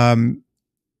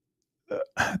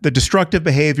destructive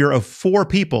behavior of 4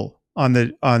 people on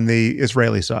the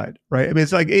Israeli side, right? I mean,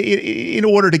 it's like in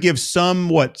order to give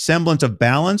somewhat semblance of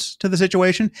balance to the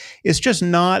situation, it's just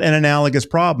not an analogous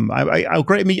problem.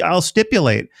 I'll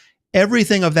stipulate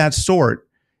everything of that sort.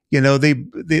 You know,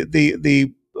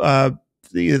 the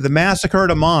massacre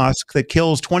at a mosque that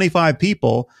kills 25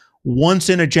 people once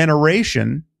in a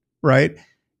generation, right,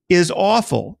 is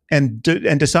awful and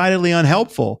decidedly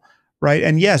unhelpful. Right.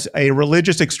 And yes, a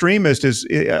religious extremist is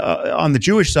on the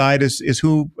Jewish side is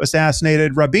who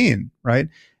assassinated Rabin. Right.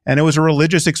 And it was a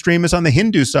religious extremist on the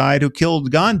Hindu side who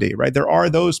killed Gandhi. Right. There are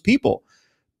those people,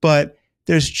 but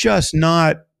there's just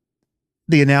not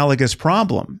the analogous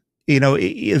problem, you know,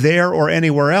 there or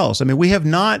anywhere else. I mean, we have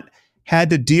not had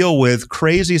to deal with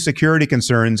crazy security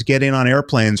concerns getting on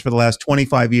airplanes for the last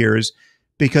 25 years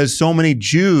because so many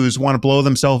Jews want to blow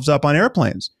themselves up on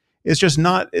airplanes. It just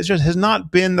has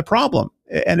not been the problem.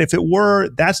 And if it were,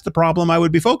 that's the problem I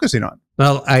would be focusing on.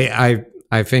 Well,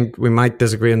 I think we might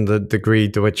disagree in the degree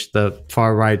to which the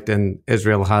far right in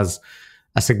Israel has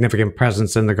a significant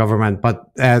presence in the government. But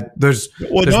there's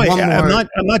I'm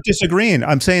not disagreeing.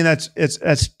 I'm saying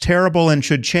that's terrible and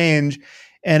should change.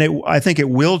 And I think it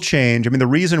will change. I mean, the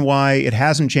reason why it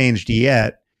hasn't changed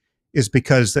yet is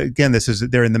because, again,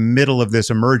 they're in the middle of this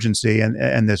emergency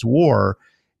and this war,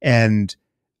 and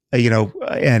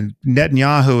and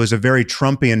Netanyahu, is a very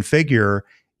Trumpian figure,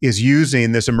 is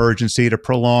using this emergency to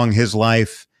prolong his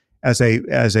life as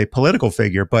a political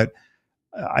figure. But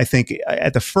I think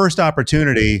at the first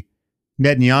opportunity,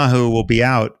 Netanyahu will be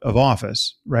out of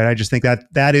office, right? I just think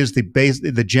that is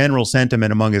the general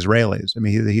sentiment among Israelis. I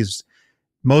mean, he's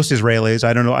most Israelis.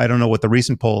 I don't know what the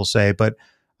recent polls say, but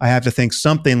I have to think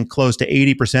something close to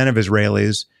 80% of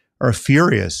Israelis are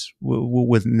furious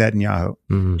with Netanyahu.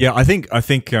 Mm-hmm. Yeah, I think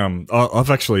I've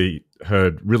actually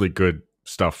heard really good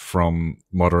stuff from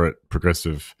moderate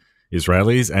progressive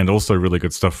Israelis, and also really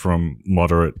good stuff from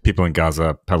moderate people in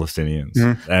Gaza, Palestinians,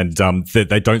 and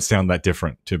they don't sound that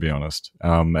different, to be honest.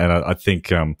 And I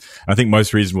think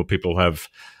most reasonable people have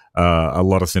a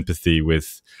lot of sympathy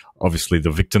with, obviously, the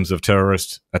victims of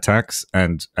terrorist attacks,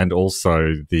 and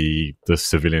also the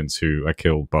civilians who are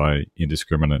killed by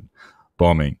indiscriminate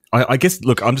bombing. I guess,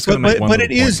 look, I'm just going to make one point.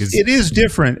 But it is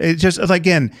different. It just,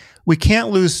 again, we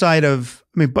can't lose sight of,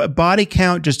 I mean, body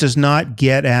count just does not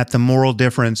get at the moral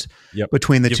difference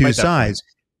between the two sides.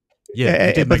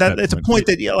 Yeah, but it's a point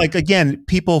that, like, again,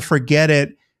 people forget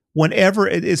it whenever.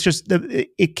 It's just,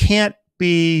 it can't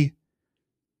be,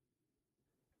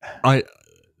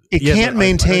 it can't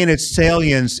maintain its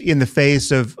salience in the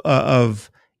face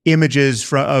of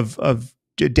images of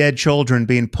dead children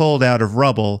being pulled out of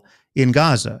rubble in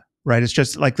Gaza, right? It's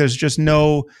just like you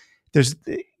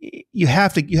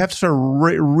have to sort of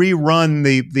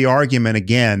rerun the argument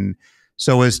again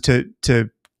so as to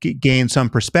gain some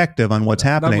perspective on what's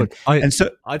happening. No, look,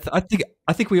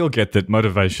 I think we all get that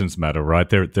motivations matter, right?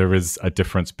 There is a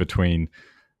difference between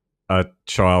a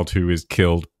child who is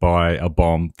killed by a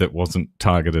bomb that wasn't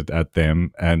targeted at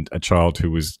them and a child who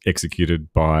was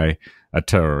executed by a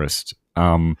terrorist.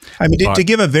 I mean, to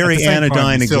give a very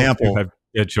anodyne example, have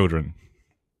children.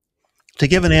 To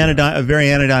give a very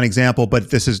anodyne example, but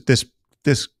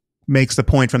this makes the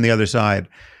point from the other side,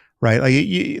 right?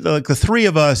 Like the three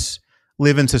of us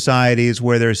live in societies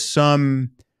where there's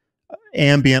some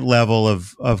ambient level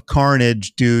of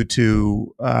carnage due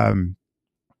to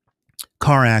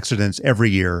car accidents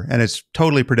every year, and it's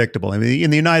totally predictable. I mean, in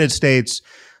the United States,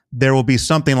 there will be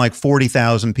something like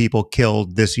 40,000 people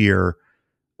killed this year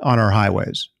on our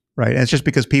highways. Right. And it's just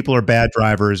because people are bad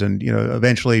drivers, and,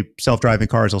 eventually self-driving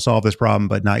cars will solve this problem,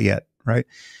 but not yet. Right.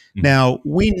 Mm-hmm. Now,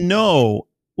 we know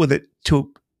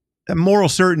to a moral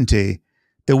certainty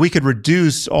that we could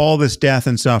reduce all this death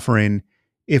and suffering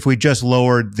if we just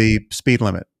lowered the speed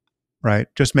limit. Right.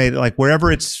 Just made it like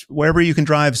wherever you can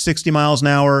drive 60 miles an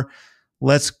hour,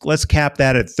 let's cap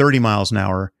that at 30 miles an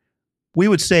hour. We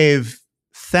would save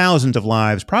thousands of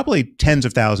lives, probably tens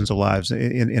of thousands of lives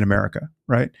in America.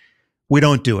 Right. We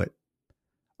don't do it.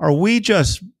 Are we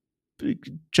just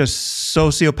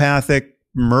sociopathic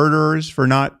murderers for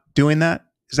not doing that?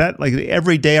 Is that like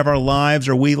every day of our lives?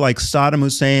 Are we like Saddam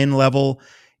Hussein level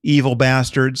evil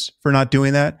bastards for not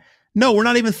doing that. No, we're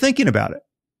not even thinking about it,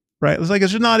 right? It's like,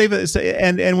 it's just not even,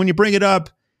 and when you bring it up,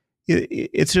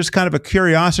 it's just kind of a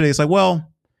curiosity. It's like,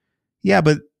 well, yeah,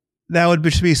 but that would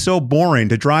just be so boring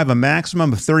to drive a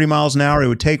maximum of 30 miles an hour. It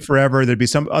would take forever. There'd be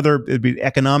it'd be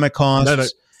economic costs. No,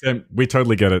 Sam, we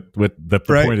totally get it. The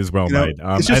point is well made.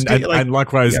 And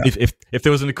likewise, if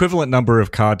there was an equivalent number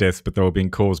of car deaths, but they were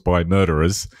being caused by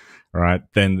murderers, right,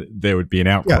 then there would be an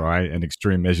outcry and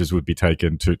extreme measures would be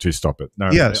taken to stop it.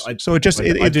 No, yes. So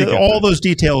all those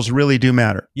details really do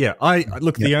matter. Yeah.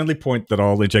 Look, the only point that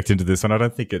I'll inject into this, and I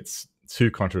don't think it's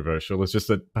too controversial, is just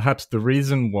that perhaps the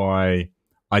reason why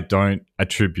I don't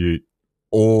attribute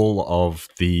all of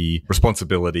the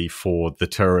responsibility for the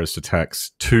terrorist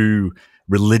attacks to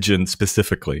religion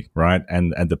specifically, right?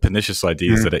 And the pernicious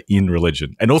ideas that are in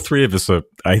religion. And all three of us are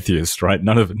atheists, right?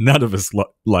 None of us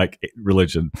like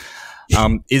religion.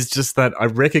 Is just that I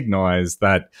recognize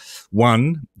that,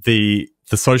 one, the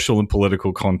social and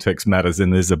political context matters,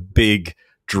 and there's a big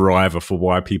driver for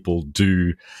why people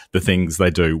do the things they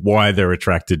do, why they're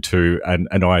attracted to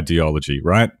an ideology,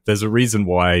 right? There's a reason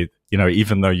why,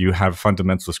 even though you have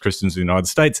fundamentalist Christians in the United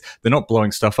States, they're not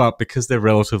blowing stuff up because they're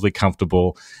relatively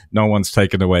comfortable. No one's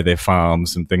taken away their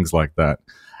farms and things like that.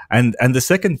 And the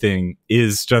second thing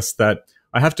is just that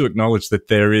I have to acknowledge that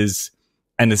there is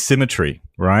an asymmetry,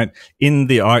 right? In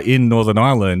Northern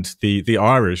Ireland, the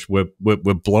Irish were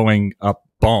blowing up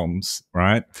bombs,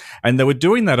 right? And they were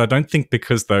doing that, I don't think,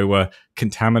 because they were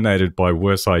contaminated by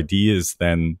worse ideas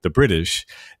than the British.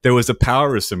 There was a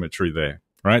power asymmetry there,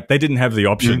 right? They didn't have the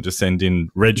option to send in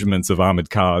regiments of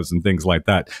armored cars and things like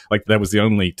that. Like, that was the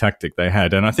only tactic they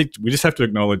had. And I think we just have to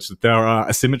acknowledge that there are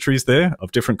asymmetries there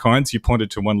of different kinds. You pointed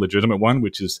to one legitimate one,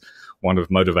 which is one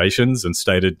of motivations and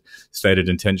stated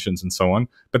intentions and so on.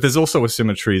 But there's also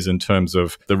asymmetries in terms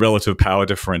of the relative power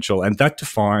differential, and that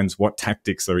defines what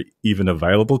tactics are even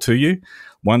available to you.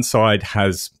 One side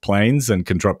has planes and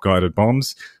can drop guided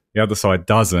bombs. The other side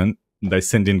doesn't. They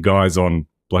send in guys on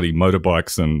bloody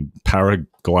motorbikes and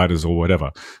paragliders or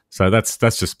whatever. So that's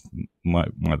just my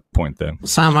point there.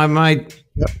 Sam, I might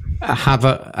have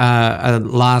a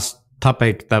last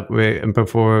topic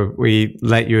before we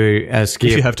let you escape.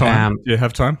 If you have time. Do you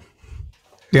have time?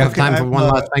 Do you have time for one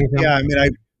last thing? Yeah, I mean,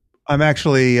 I'm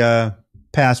actually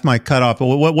past my cutoff. But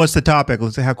what's the topic?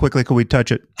 Let's see, how quickly can we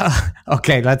touch it?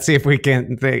 Okay, let's see if we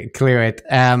can clear it.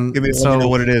 Let me know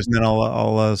what it is, and then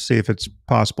I'll see if it's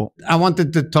possible. I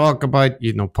wanted to talk about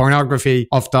pornography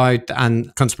of doubt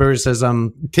and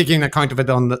conspiracism, taking account of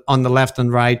it on the left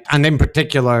and right, and in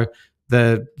particular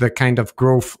the kind of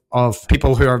growth of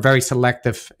people who are very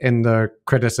selective in their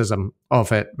criticism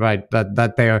of it, right?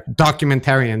 That they are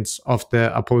documentarians of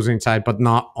the opposing side, but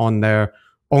not on their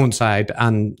own side,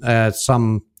 and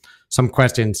some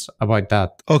questions about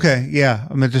that. Okay, yeah.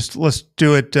 I mean, let's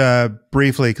do it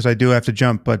briefly, because I do have to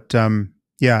jump. But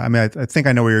yeah, I mean, I think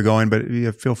I know where you're going, but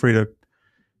feel free to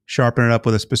sharpen it up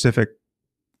with a specific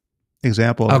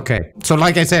example. Okay. So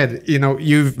like I said,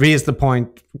 you've raised the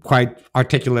point quite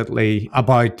articulately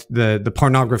about the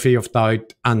pornography of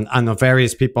doubt and of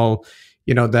various people,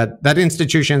 that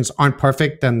institutions aren't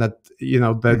perfect, and that,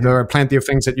 there are plenty of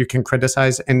things that you can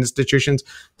criticize in institutions.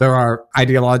 There are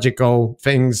ideological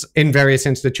things in various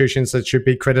institutions that should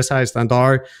be criticized and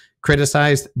are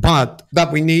criticized, but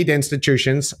that we need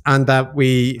institutions, and that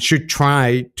we should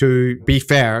try to be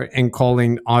fair in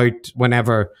calling out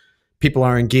whenever people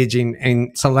are engaging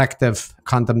in selective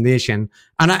condemnation.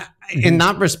 And in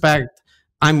that respect,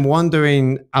 I'm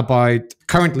wondering about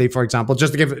currently, for example,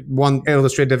 just to give one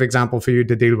illustrative example for you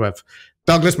to deal with.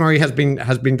 Douglas Murray has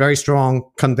been very strong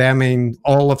condemning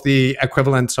all of the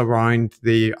equivalents around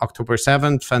the October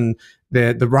 7th and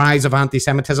the rise of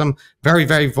anti-Semitism. Very,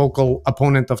 very vocal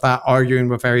opponent of that, arguing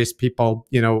with various people,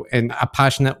 in a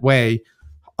passionate way.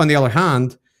 On the other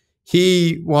hand,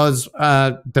 he was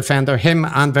a defender, him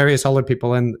and various other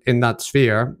people in that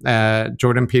sphere,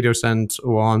 Jordan Peterson,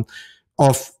 so on,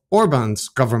 of Orban's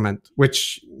government,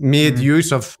 which made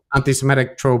use of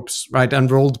anti-Semitic tropes, right, and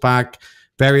rolled back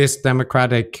various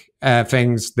democratic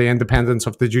things, the independence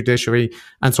of the judiciary,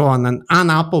 and so on. And Anne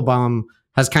Applebaum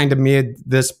has kind of made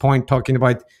this point, talking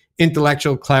about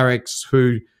intellectual clerics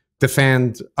who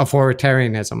defend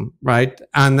authoritarianism, right?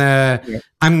 And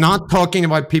I'm not talking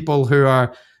about people who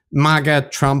are MAGA,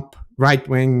 Trump,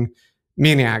 right-wing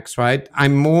maniacs, right?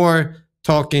 I'm more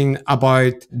talking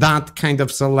about that kind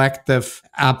of selective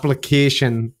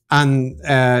application, and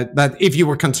that if you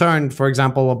were concerned, for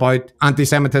example, about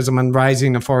anti-Semitism and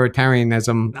rising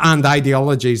authoritarianism and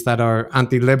ideologies that are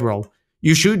anti-liberal,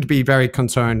 you should be very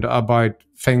concerned about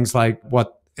things like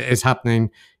what is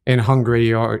happening in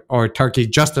Hungary or Turkey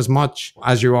just as much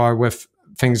as you are with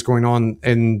things going on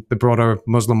in the broader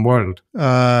Muslim world.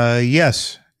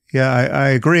 Yes. Yeah, I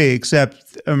agree,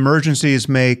 except emergencies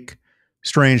make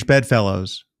strange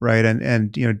bedfellows, right?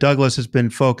 And you know, Douglas has been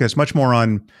focused much more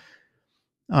on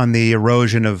the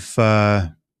erosion of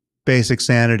basic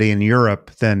sanity in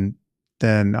Europe than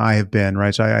I have been,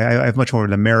 right? So I have much more of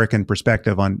an American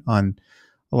perspective on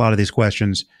a lot of these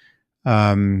questions.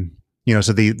 You know,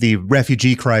 so the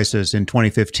refugee crisis in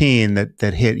 2015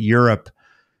 that hit Europe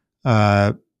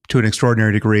to an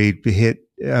extraordinary degree, hit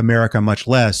America much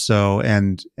less so,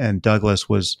 and Douglas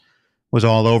was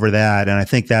all over that, and I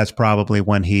think that's probably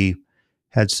when he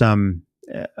had some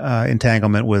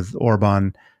entanglement with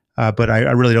Orban, but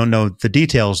I really don't know the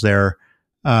details there.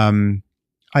 I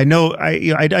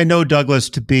know Douglas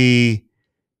to be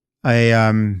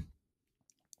an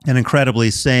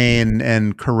incredibly sane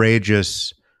and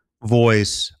courageous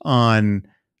voice on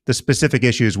the specific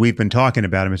issues we've been talking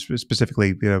about. I mean,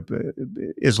 specifically, you know,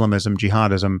 Islamism,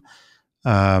 jihadism,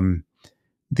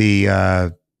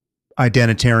 the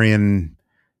identitarian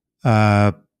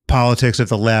politics of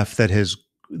the left that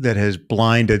has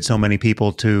blinded so many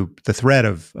people to the threat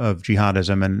of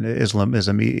jihadism and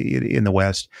Islamism in the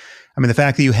West. I mean, the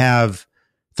fact that you have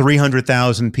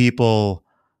 300,000 people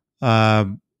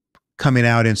coming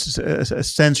out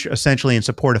essentially in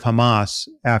support of Hamas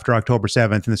after October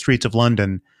 7th in the streets of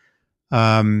London,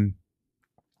 I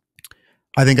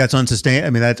think that's unsustainable. I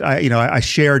mean, I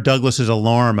share Douglas's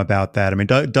alarm about that. I mean,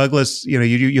 Douglas, you know,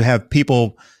 you have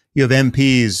people, you have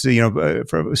MPs, you know,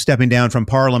 stepping down from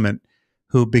Parliament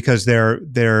who, because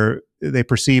they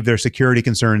perceive their security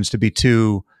concerns to be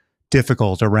too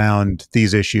difficult around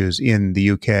these issues in the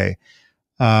UK.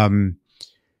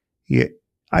 Yeah,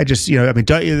 I just, you know, I mean,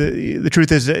 the truth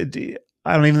is,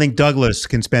 I don't even think Douglas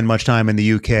can spend much time in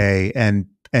the UK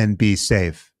and be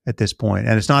safe at this point.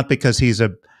 And it's not because he's a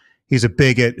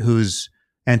bigot who's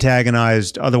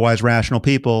antagonized otherwise rational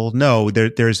people. No,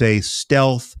 there's a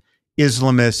stealth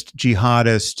Islamist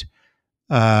jihadist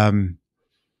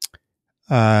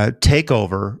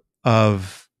takeover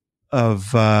of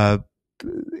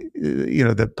you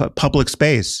know, the public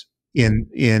space in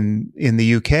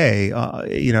the UK,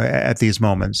 you know, at these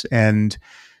moments, and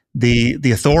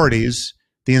the authorities,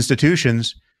 the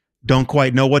institutions, don't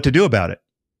quite know what to do about it,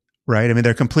 right? I mean,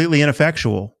 they're completely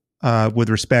ineffectual with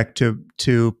respect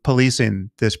to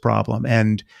policing this problem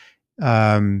and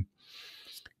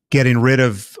getting rid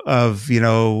of you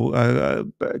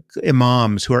know,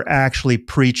 imams who are actually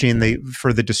preaching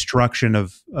for the destruction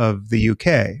of the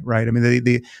UK, right? I mean,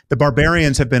 the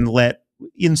barbarians have been let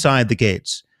inside the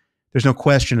gates. There's no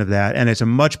question of that, and it's a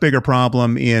much bigger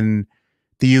problem in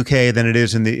the UK than it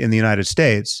is in the United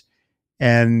States.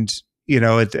 And you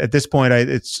know, at this point,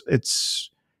 it's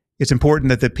important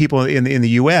that the people in the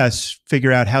US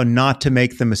figure out how not to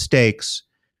make the mistakes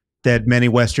that many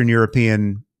Western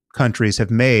European countries have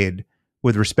made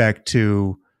with respect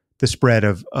to the spread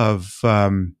of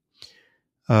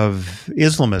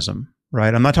Islamism,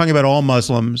 right? I'm not talking about all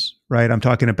Muslims, right? I'm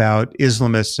talking about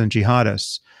Islamists and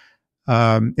jihadists.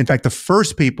 In fact, the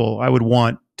first people I would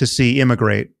want to see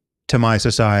immigrate to my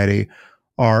society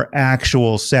are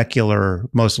actual secular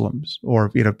Muslims, or,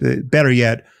 you know, better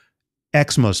yet,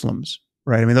 ex-Muslims,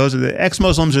 right? I mean, those are the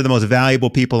ex-Muslims are the most valuable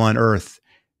people on earth,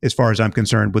 as far as I'm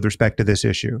concerned, with respect to this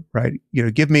issue, right? You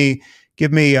know, give me,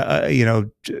 you know,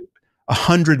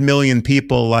 100 million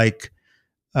people like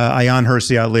Ayaan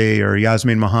Hirsi Ali or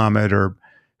Yasmin Mohammed or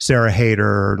Sarah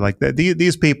Hayter, or like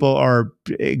these people are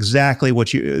exactly what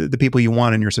the people you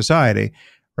want in your society,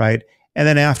 right? And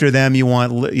then after them, you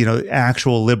want, you know,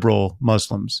 actual liberal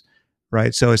Muslims,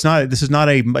 right? So this is not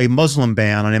a Muslim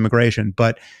ban on immigration,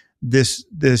 but this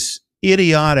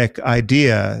idiotic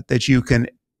idea that you can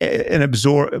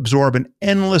absorb an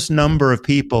endless number of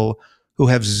people who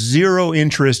have zero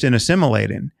interest in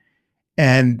assimilating,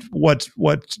 and what's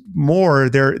more,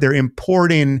 they're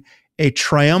importing a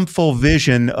triumphal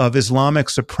vision of Islamic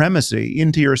supremacy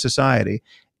into your society,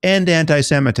 and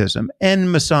anti-Semitism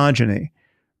and misogyny,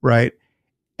 right?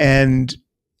 And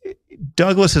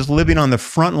Douglas is living on the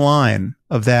front line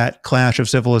of that clash of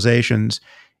civilizations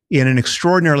in an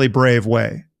extraordinarily brave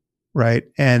way, right?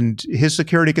 And his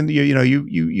security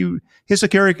his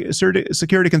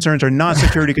security concerns are not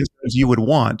security concerns you would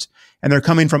want, and they're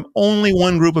coming from only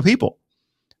one group of people,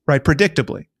 right?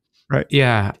 Predictably. Right.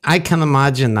 Yeah, I can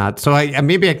imagine that. So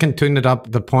maybe I can tune it up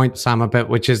the point, Sam, a bit,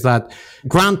 which is that,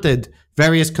 granted,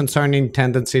 various concerning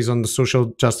tendencies on the social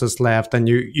justice left, and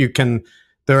you can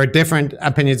There are different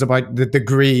opinions about the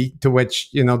degree to which,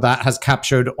 you know, that has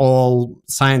captured all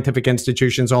scientific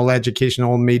institutions, all education,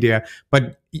 all media.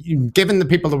 But given the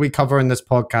people that we cover in this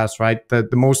podcast, right, the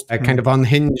most kind of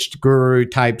unhinged guru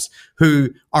types who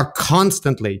are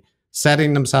constantly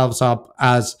setting themselves up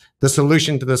as the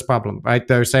solution to this problem, right?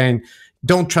 They're saying,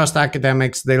 don't trust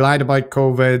academics. They lied about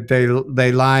COVID.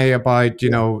 They lie about, you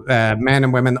know, men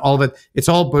and women, all of it. It's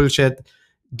all bullshit.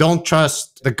 Don't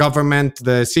trust the government,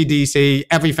 the CDC,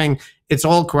 everything. It's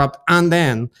all corrupt. And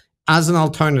then, as an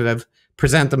alternative,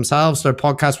 present themselves, their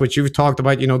podcast, which you've talked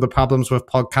about, you know, the problems with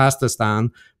Podcastistan.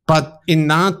 But in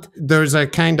that, there's a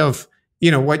kind of, you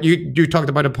know, what you talked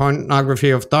about, a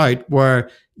pornography of doubt, where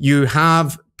you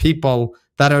have people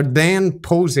that are then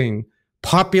posing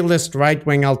populist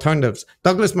right-wing alternatives.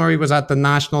 Douglas Murray was at the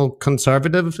National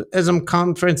Conservatism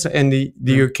Conference in the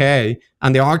UK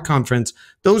and the ARC Conference.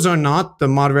 Those are not the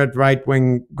moderate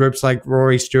right-wing groups like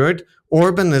Rory Stewart.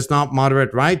 Orban is not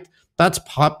moderate right. That's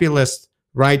populist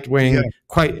right-wing,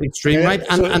 quite extreme right.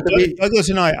 And Douglas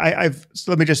and I've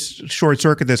let me just short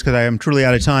circuit this because I am truly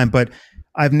out of time, but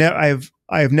I've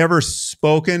never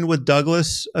spoken with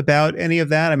Douglas about any of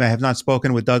that. I mean, I have not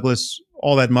spoken with Douglas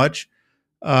all that much.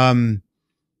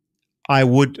 I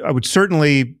would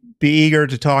certainly be eager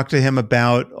to talk to him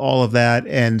about all of that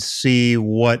and see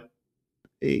what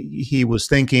he was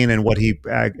thinking and what he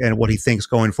thinks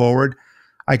going forward.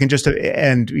 I can just,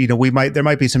 and you know, there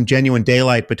might be some genuine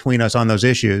daylight between us on those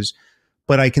issues,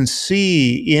 but I can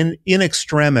see in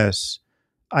extremis,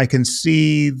 I can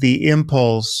see the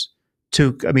impulse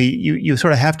to, I mean, you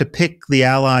sort of have to pick the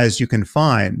allies you can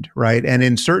find, right? And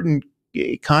in certain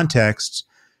contexts,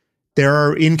 there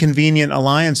are inconvenient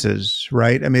alliances,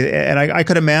 right? I mean, and I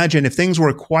could imagine if things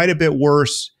were quite a bit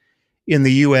worse in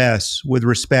the US with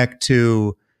respect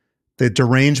to the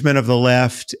derangement of the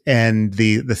left and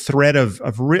the threat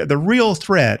the real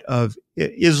threat of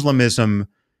Islamism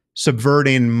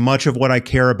subverting much of what I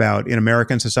care about in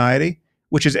American society,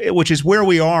 which is where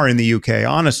we are in the UK,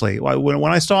 honestly.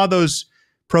 When I saw those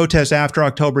protests after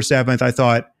October 7th, I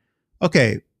thought,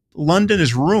 okay, London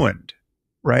is ruined.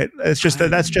 Right. It's just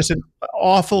that's just an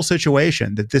awful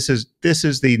situation that this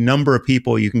is the number of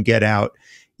people you can get out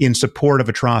in support of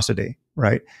atrocity.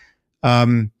 Right.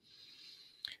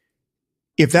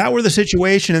 If that were the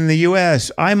situation in the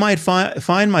US, I might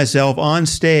find myself on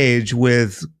stage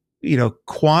with, you know,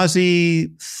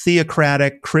 quasi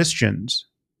theocratic Christians.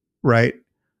 Right.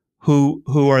 Who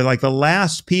are like the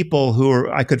last people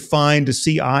I could find to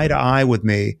see eye to eye with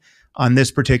me on this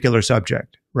particular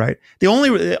subject. Right.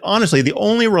 Honestly, the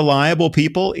only reliable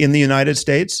people in the United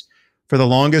States for the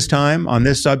longest time on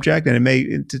this subject, and it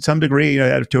may, to some degree, you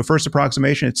know, to a first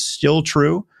approximation, it's still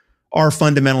true, are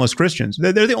fundamentalist Christians.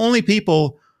 They're the only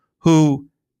people who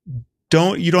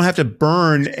you don't have to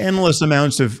burn endless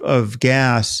amounts of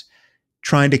gas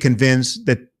trying to convince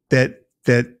that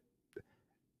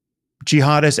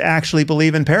jihadists actually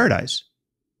believe in paradise.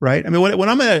 Right. I mean, when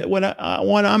I'm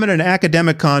at an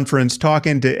academic conference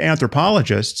talking to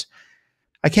anthropologists,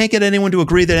 I can't get anyone to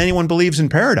agree that anyone believes in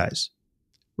paradise.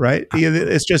 Right.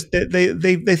 It's just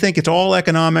they think it's all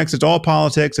economics. It's all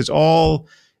politics. It's all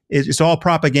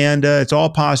propaganda. It's all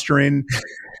posturing.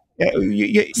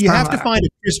 You have to find a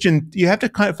Christian. You have to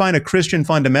find a Christian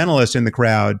fundamentalist in the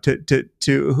crowd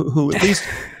who at least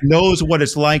knows what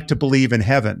it's like to believe in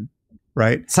heaven.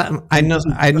 Right. I know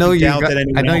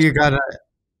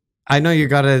you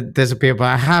gotta disappear, but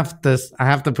I have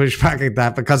to push back at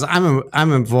that because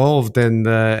I'm involved in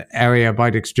the area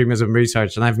about extremism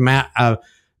research, and I've met I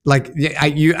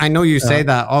know you say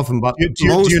that often, but do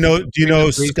you know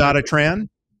Scott Tran?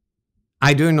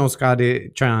 I do know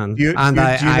Scotty Tran, do you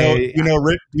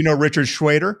know Richard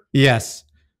Schwader? Yes,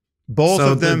 both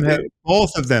of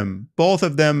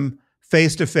them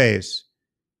face to face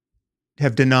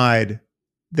have denied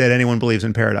that anyone believes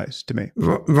in paradise to me.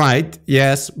 Right.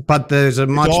 Yes. But there's a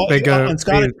much bigger... On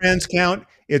Scott Tran's count,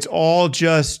 it's all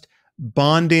just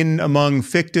bonding among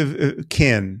fictive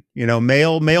kin, you know,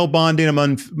 male bonding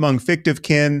among fictive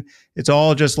kin. It's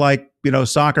all just like, you know,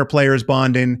 soccer players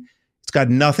bonding. It's got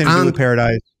nothing to do with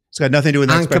paradise. It's got nothing to do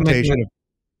with expectation of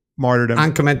martyrdom.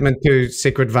 And commitment to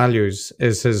secret values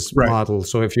is his model.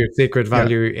 So if your secret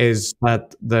value is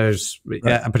that there's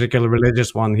a particular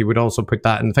religious one, he would also put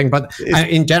that in the thing. But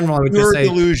in general, I would just say...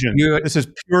 delusion. This is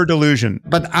pure delusion.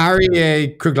 But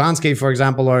Aryeh Kruglansky, for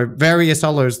example, or various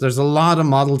others, there's a lot of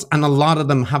models, and a lot of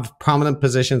them have prominent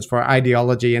positions for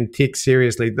ideology and take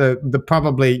seriously. The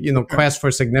probably, you know, quest for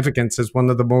significance is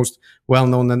one of the most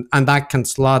well-known, and that can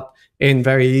slot in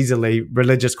very easily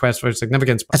religious quest for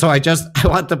significance. So I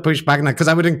want to push back on that, because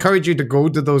I would encourage you to go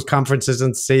to those conferences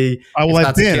and see. Well,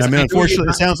 I've been. I mean, unfortunately,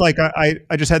 it sounds like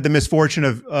I just had the misfortune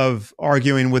of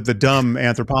arguing with the dumb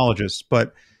anthropologists.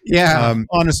 But yeah,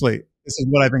 honestly, this is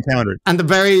what I've encountered. And the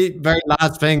very, very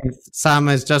last thing, Sam,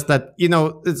 is just that, you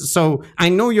know, so I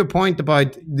know your point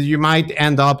about you might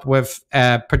end up with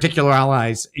particular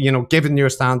allies, you know, given your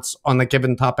stance on a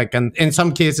given topic. And in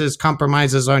some cases,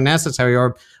 compromises are necessary,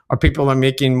 or people are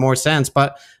making more sense.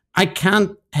 But I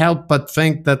can't help but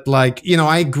think that, like, you know,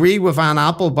 I agree with Anne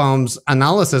Applebaum's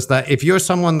analysis that if you're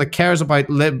someone that cares about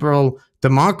liberal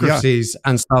democracies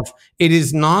and stuff, it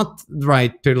is not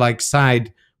right to like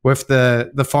side with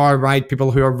the far right people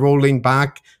who are rolling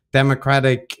back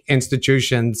democratic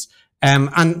institutions.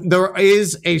 And there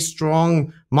is a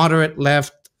strong moderate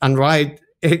left and right.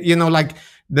 You know, like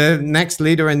the next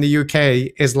leader in the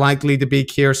UK is likely to be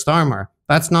Keir Starmer.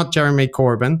 That's not Jeremy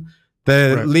Corbyn.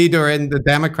 The leader in the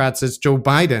Democrats is Joe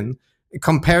Biden.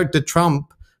 Compared to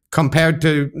Trump, compared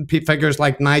to figures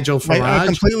like Nigel Farage, I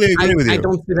completely agree with you. I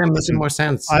don't see them making more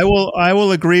sense. I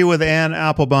will agree with Anne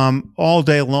Applebaum all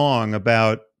day long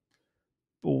about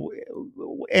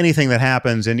anything that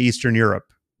happens in Eastern Europe,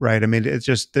 right? I mean, it's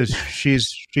just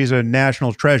she's a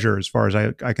national treasure as far as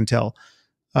I can tell.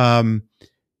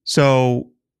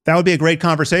 So that would be a great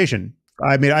conversation.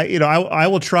 I mean, I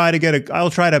will try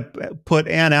to put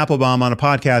Anne Applebaum on a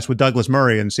podcast with Douglas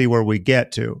Murray and see where we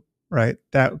get to. Right,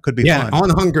 that could be fun. On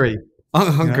Hungary,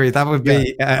 that would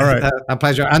be a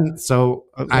pleasure. And so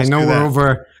I know we're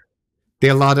over the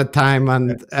allotted time,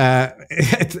 and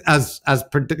as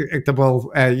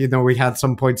predictable, you know, we had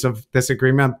some points of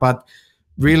disagreement, but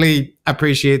really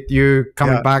appreciate you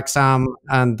coming back, Sam,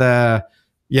 and the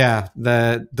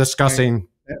discussing.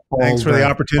 Thanks for the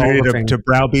opportunity to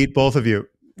browbeat both of you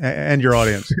and your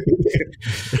audience.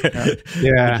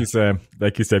 Thank you, Sam.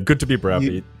 Good to be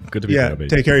browbeat. Good to be browbeat.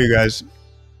 Take care, you guys.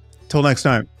 Till next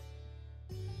time.